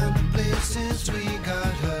 Find the places we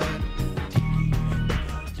got hurt.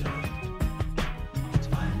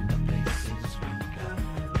 Find the places we got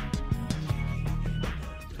hurt.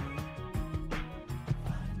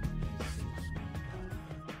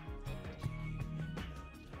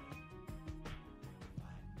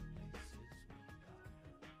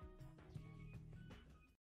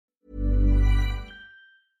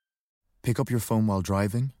 Pick up your phone while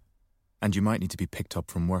driving, and you might need to be picked up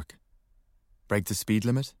from work. Break the speed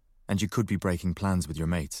limit, and you could be breaking plans with your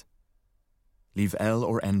mates. Leave L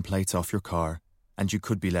or N plates off your car, and you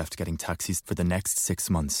could be left getting taxis for the next 6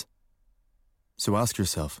 months. So ask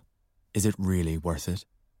yourself, is it really worth it?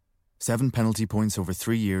 7 penalty points over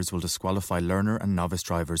 3 years will disqualify learner and novice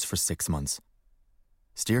drivers for 6 months.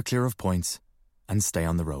 Steer clear of points and stay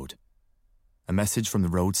on the road. A message from the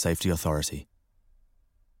Road Safety Authority.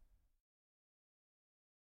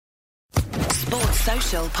 Sports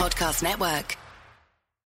Social Podcast Network.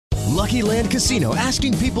 Lucky Land Casino,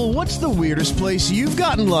 asking people, what's the weirdest place you've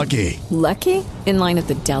gotten lucky? Lucky? In line at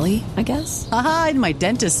the deli, I guess? Aha, in my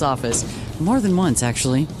dentist's office. More than once,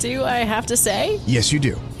 actually. Do I have to say? Yes, you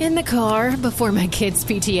do. In the car before my kids'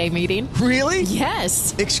 PTA meeting. Really?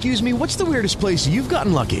 Yes. Excuse me, what's the weirdest place you've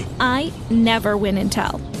gotten lucky? I never win and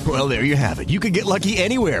tell. Well, there you have it. You can get lucky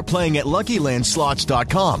anywhere, playing at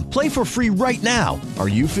LuckyLandSlots.com. Play for free right now. Are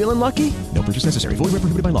you feeling lucky? No purchase necessary. Void where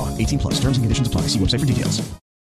prohibited by law. 18+. Terms and conditions apply. See website for details.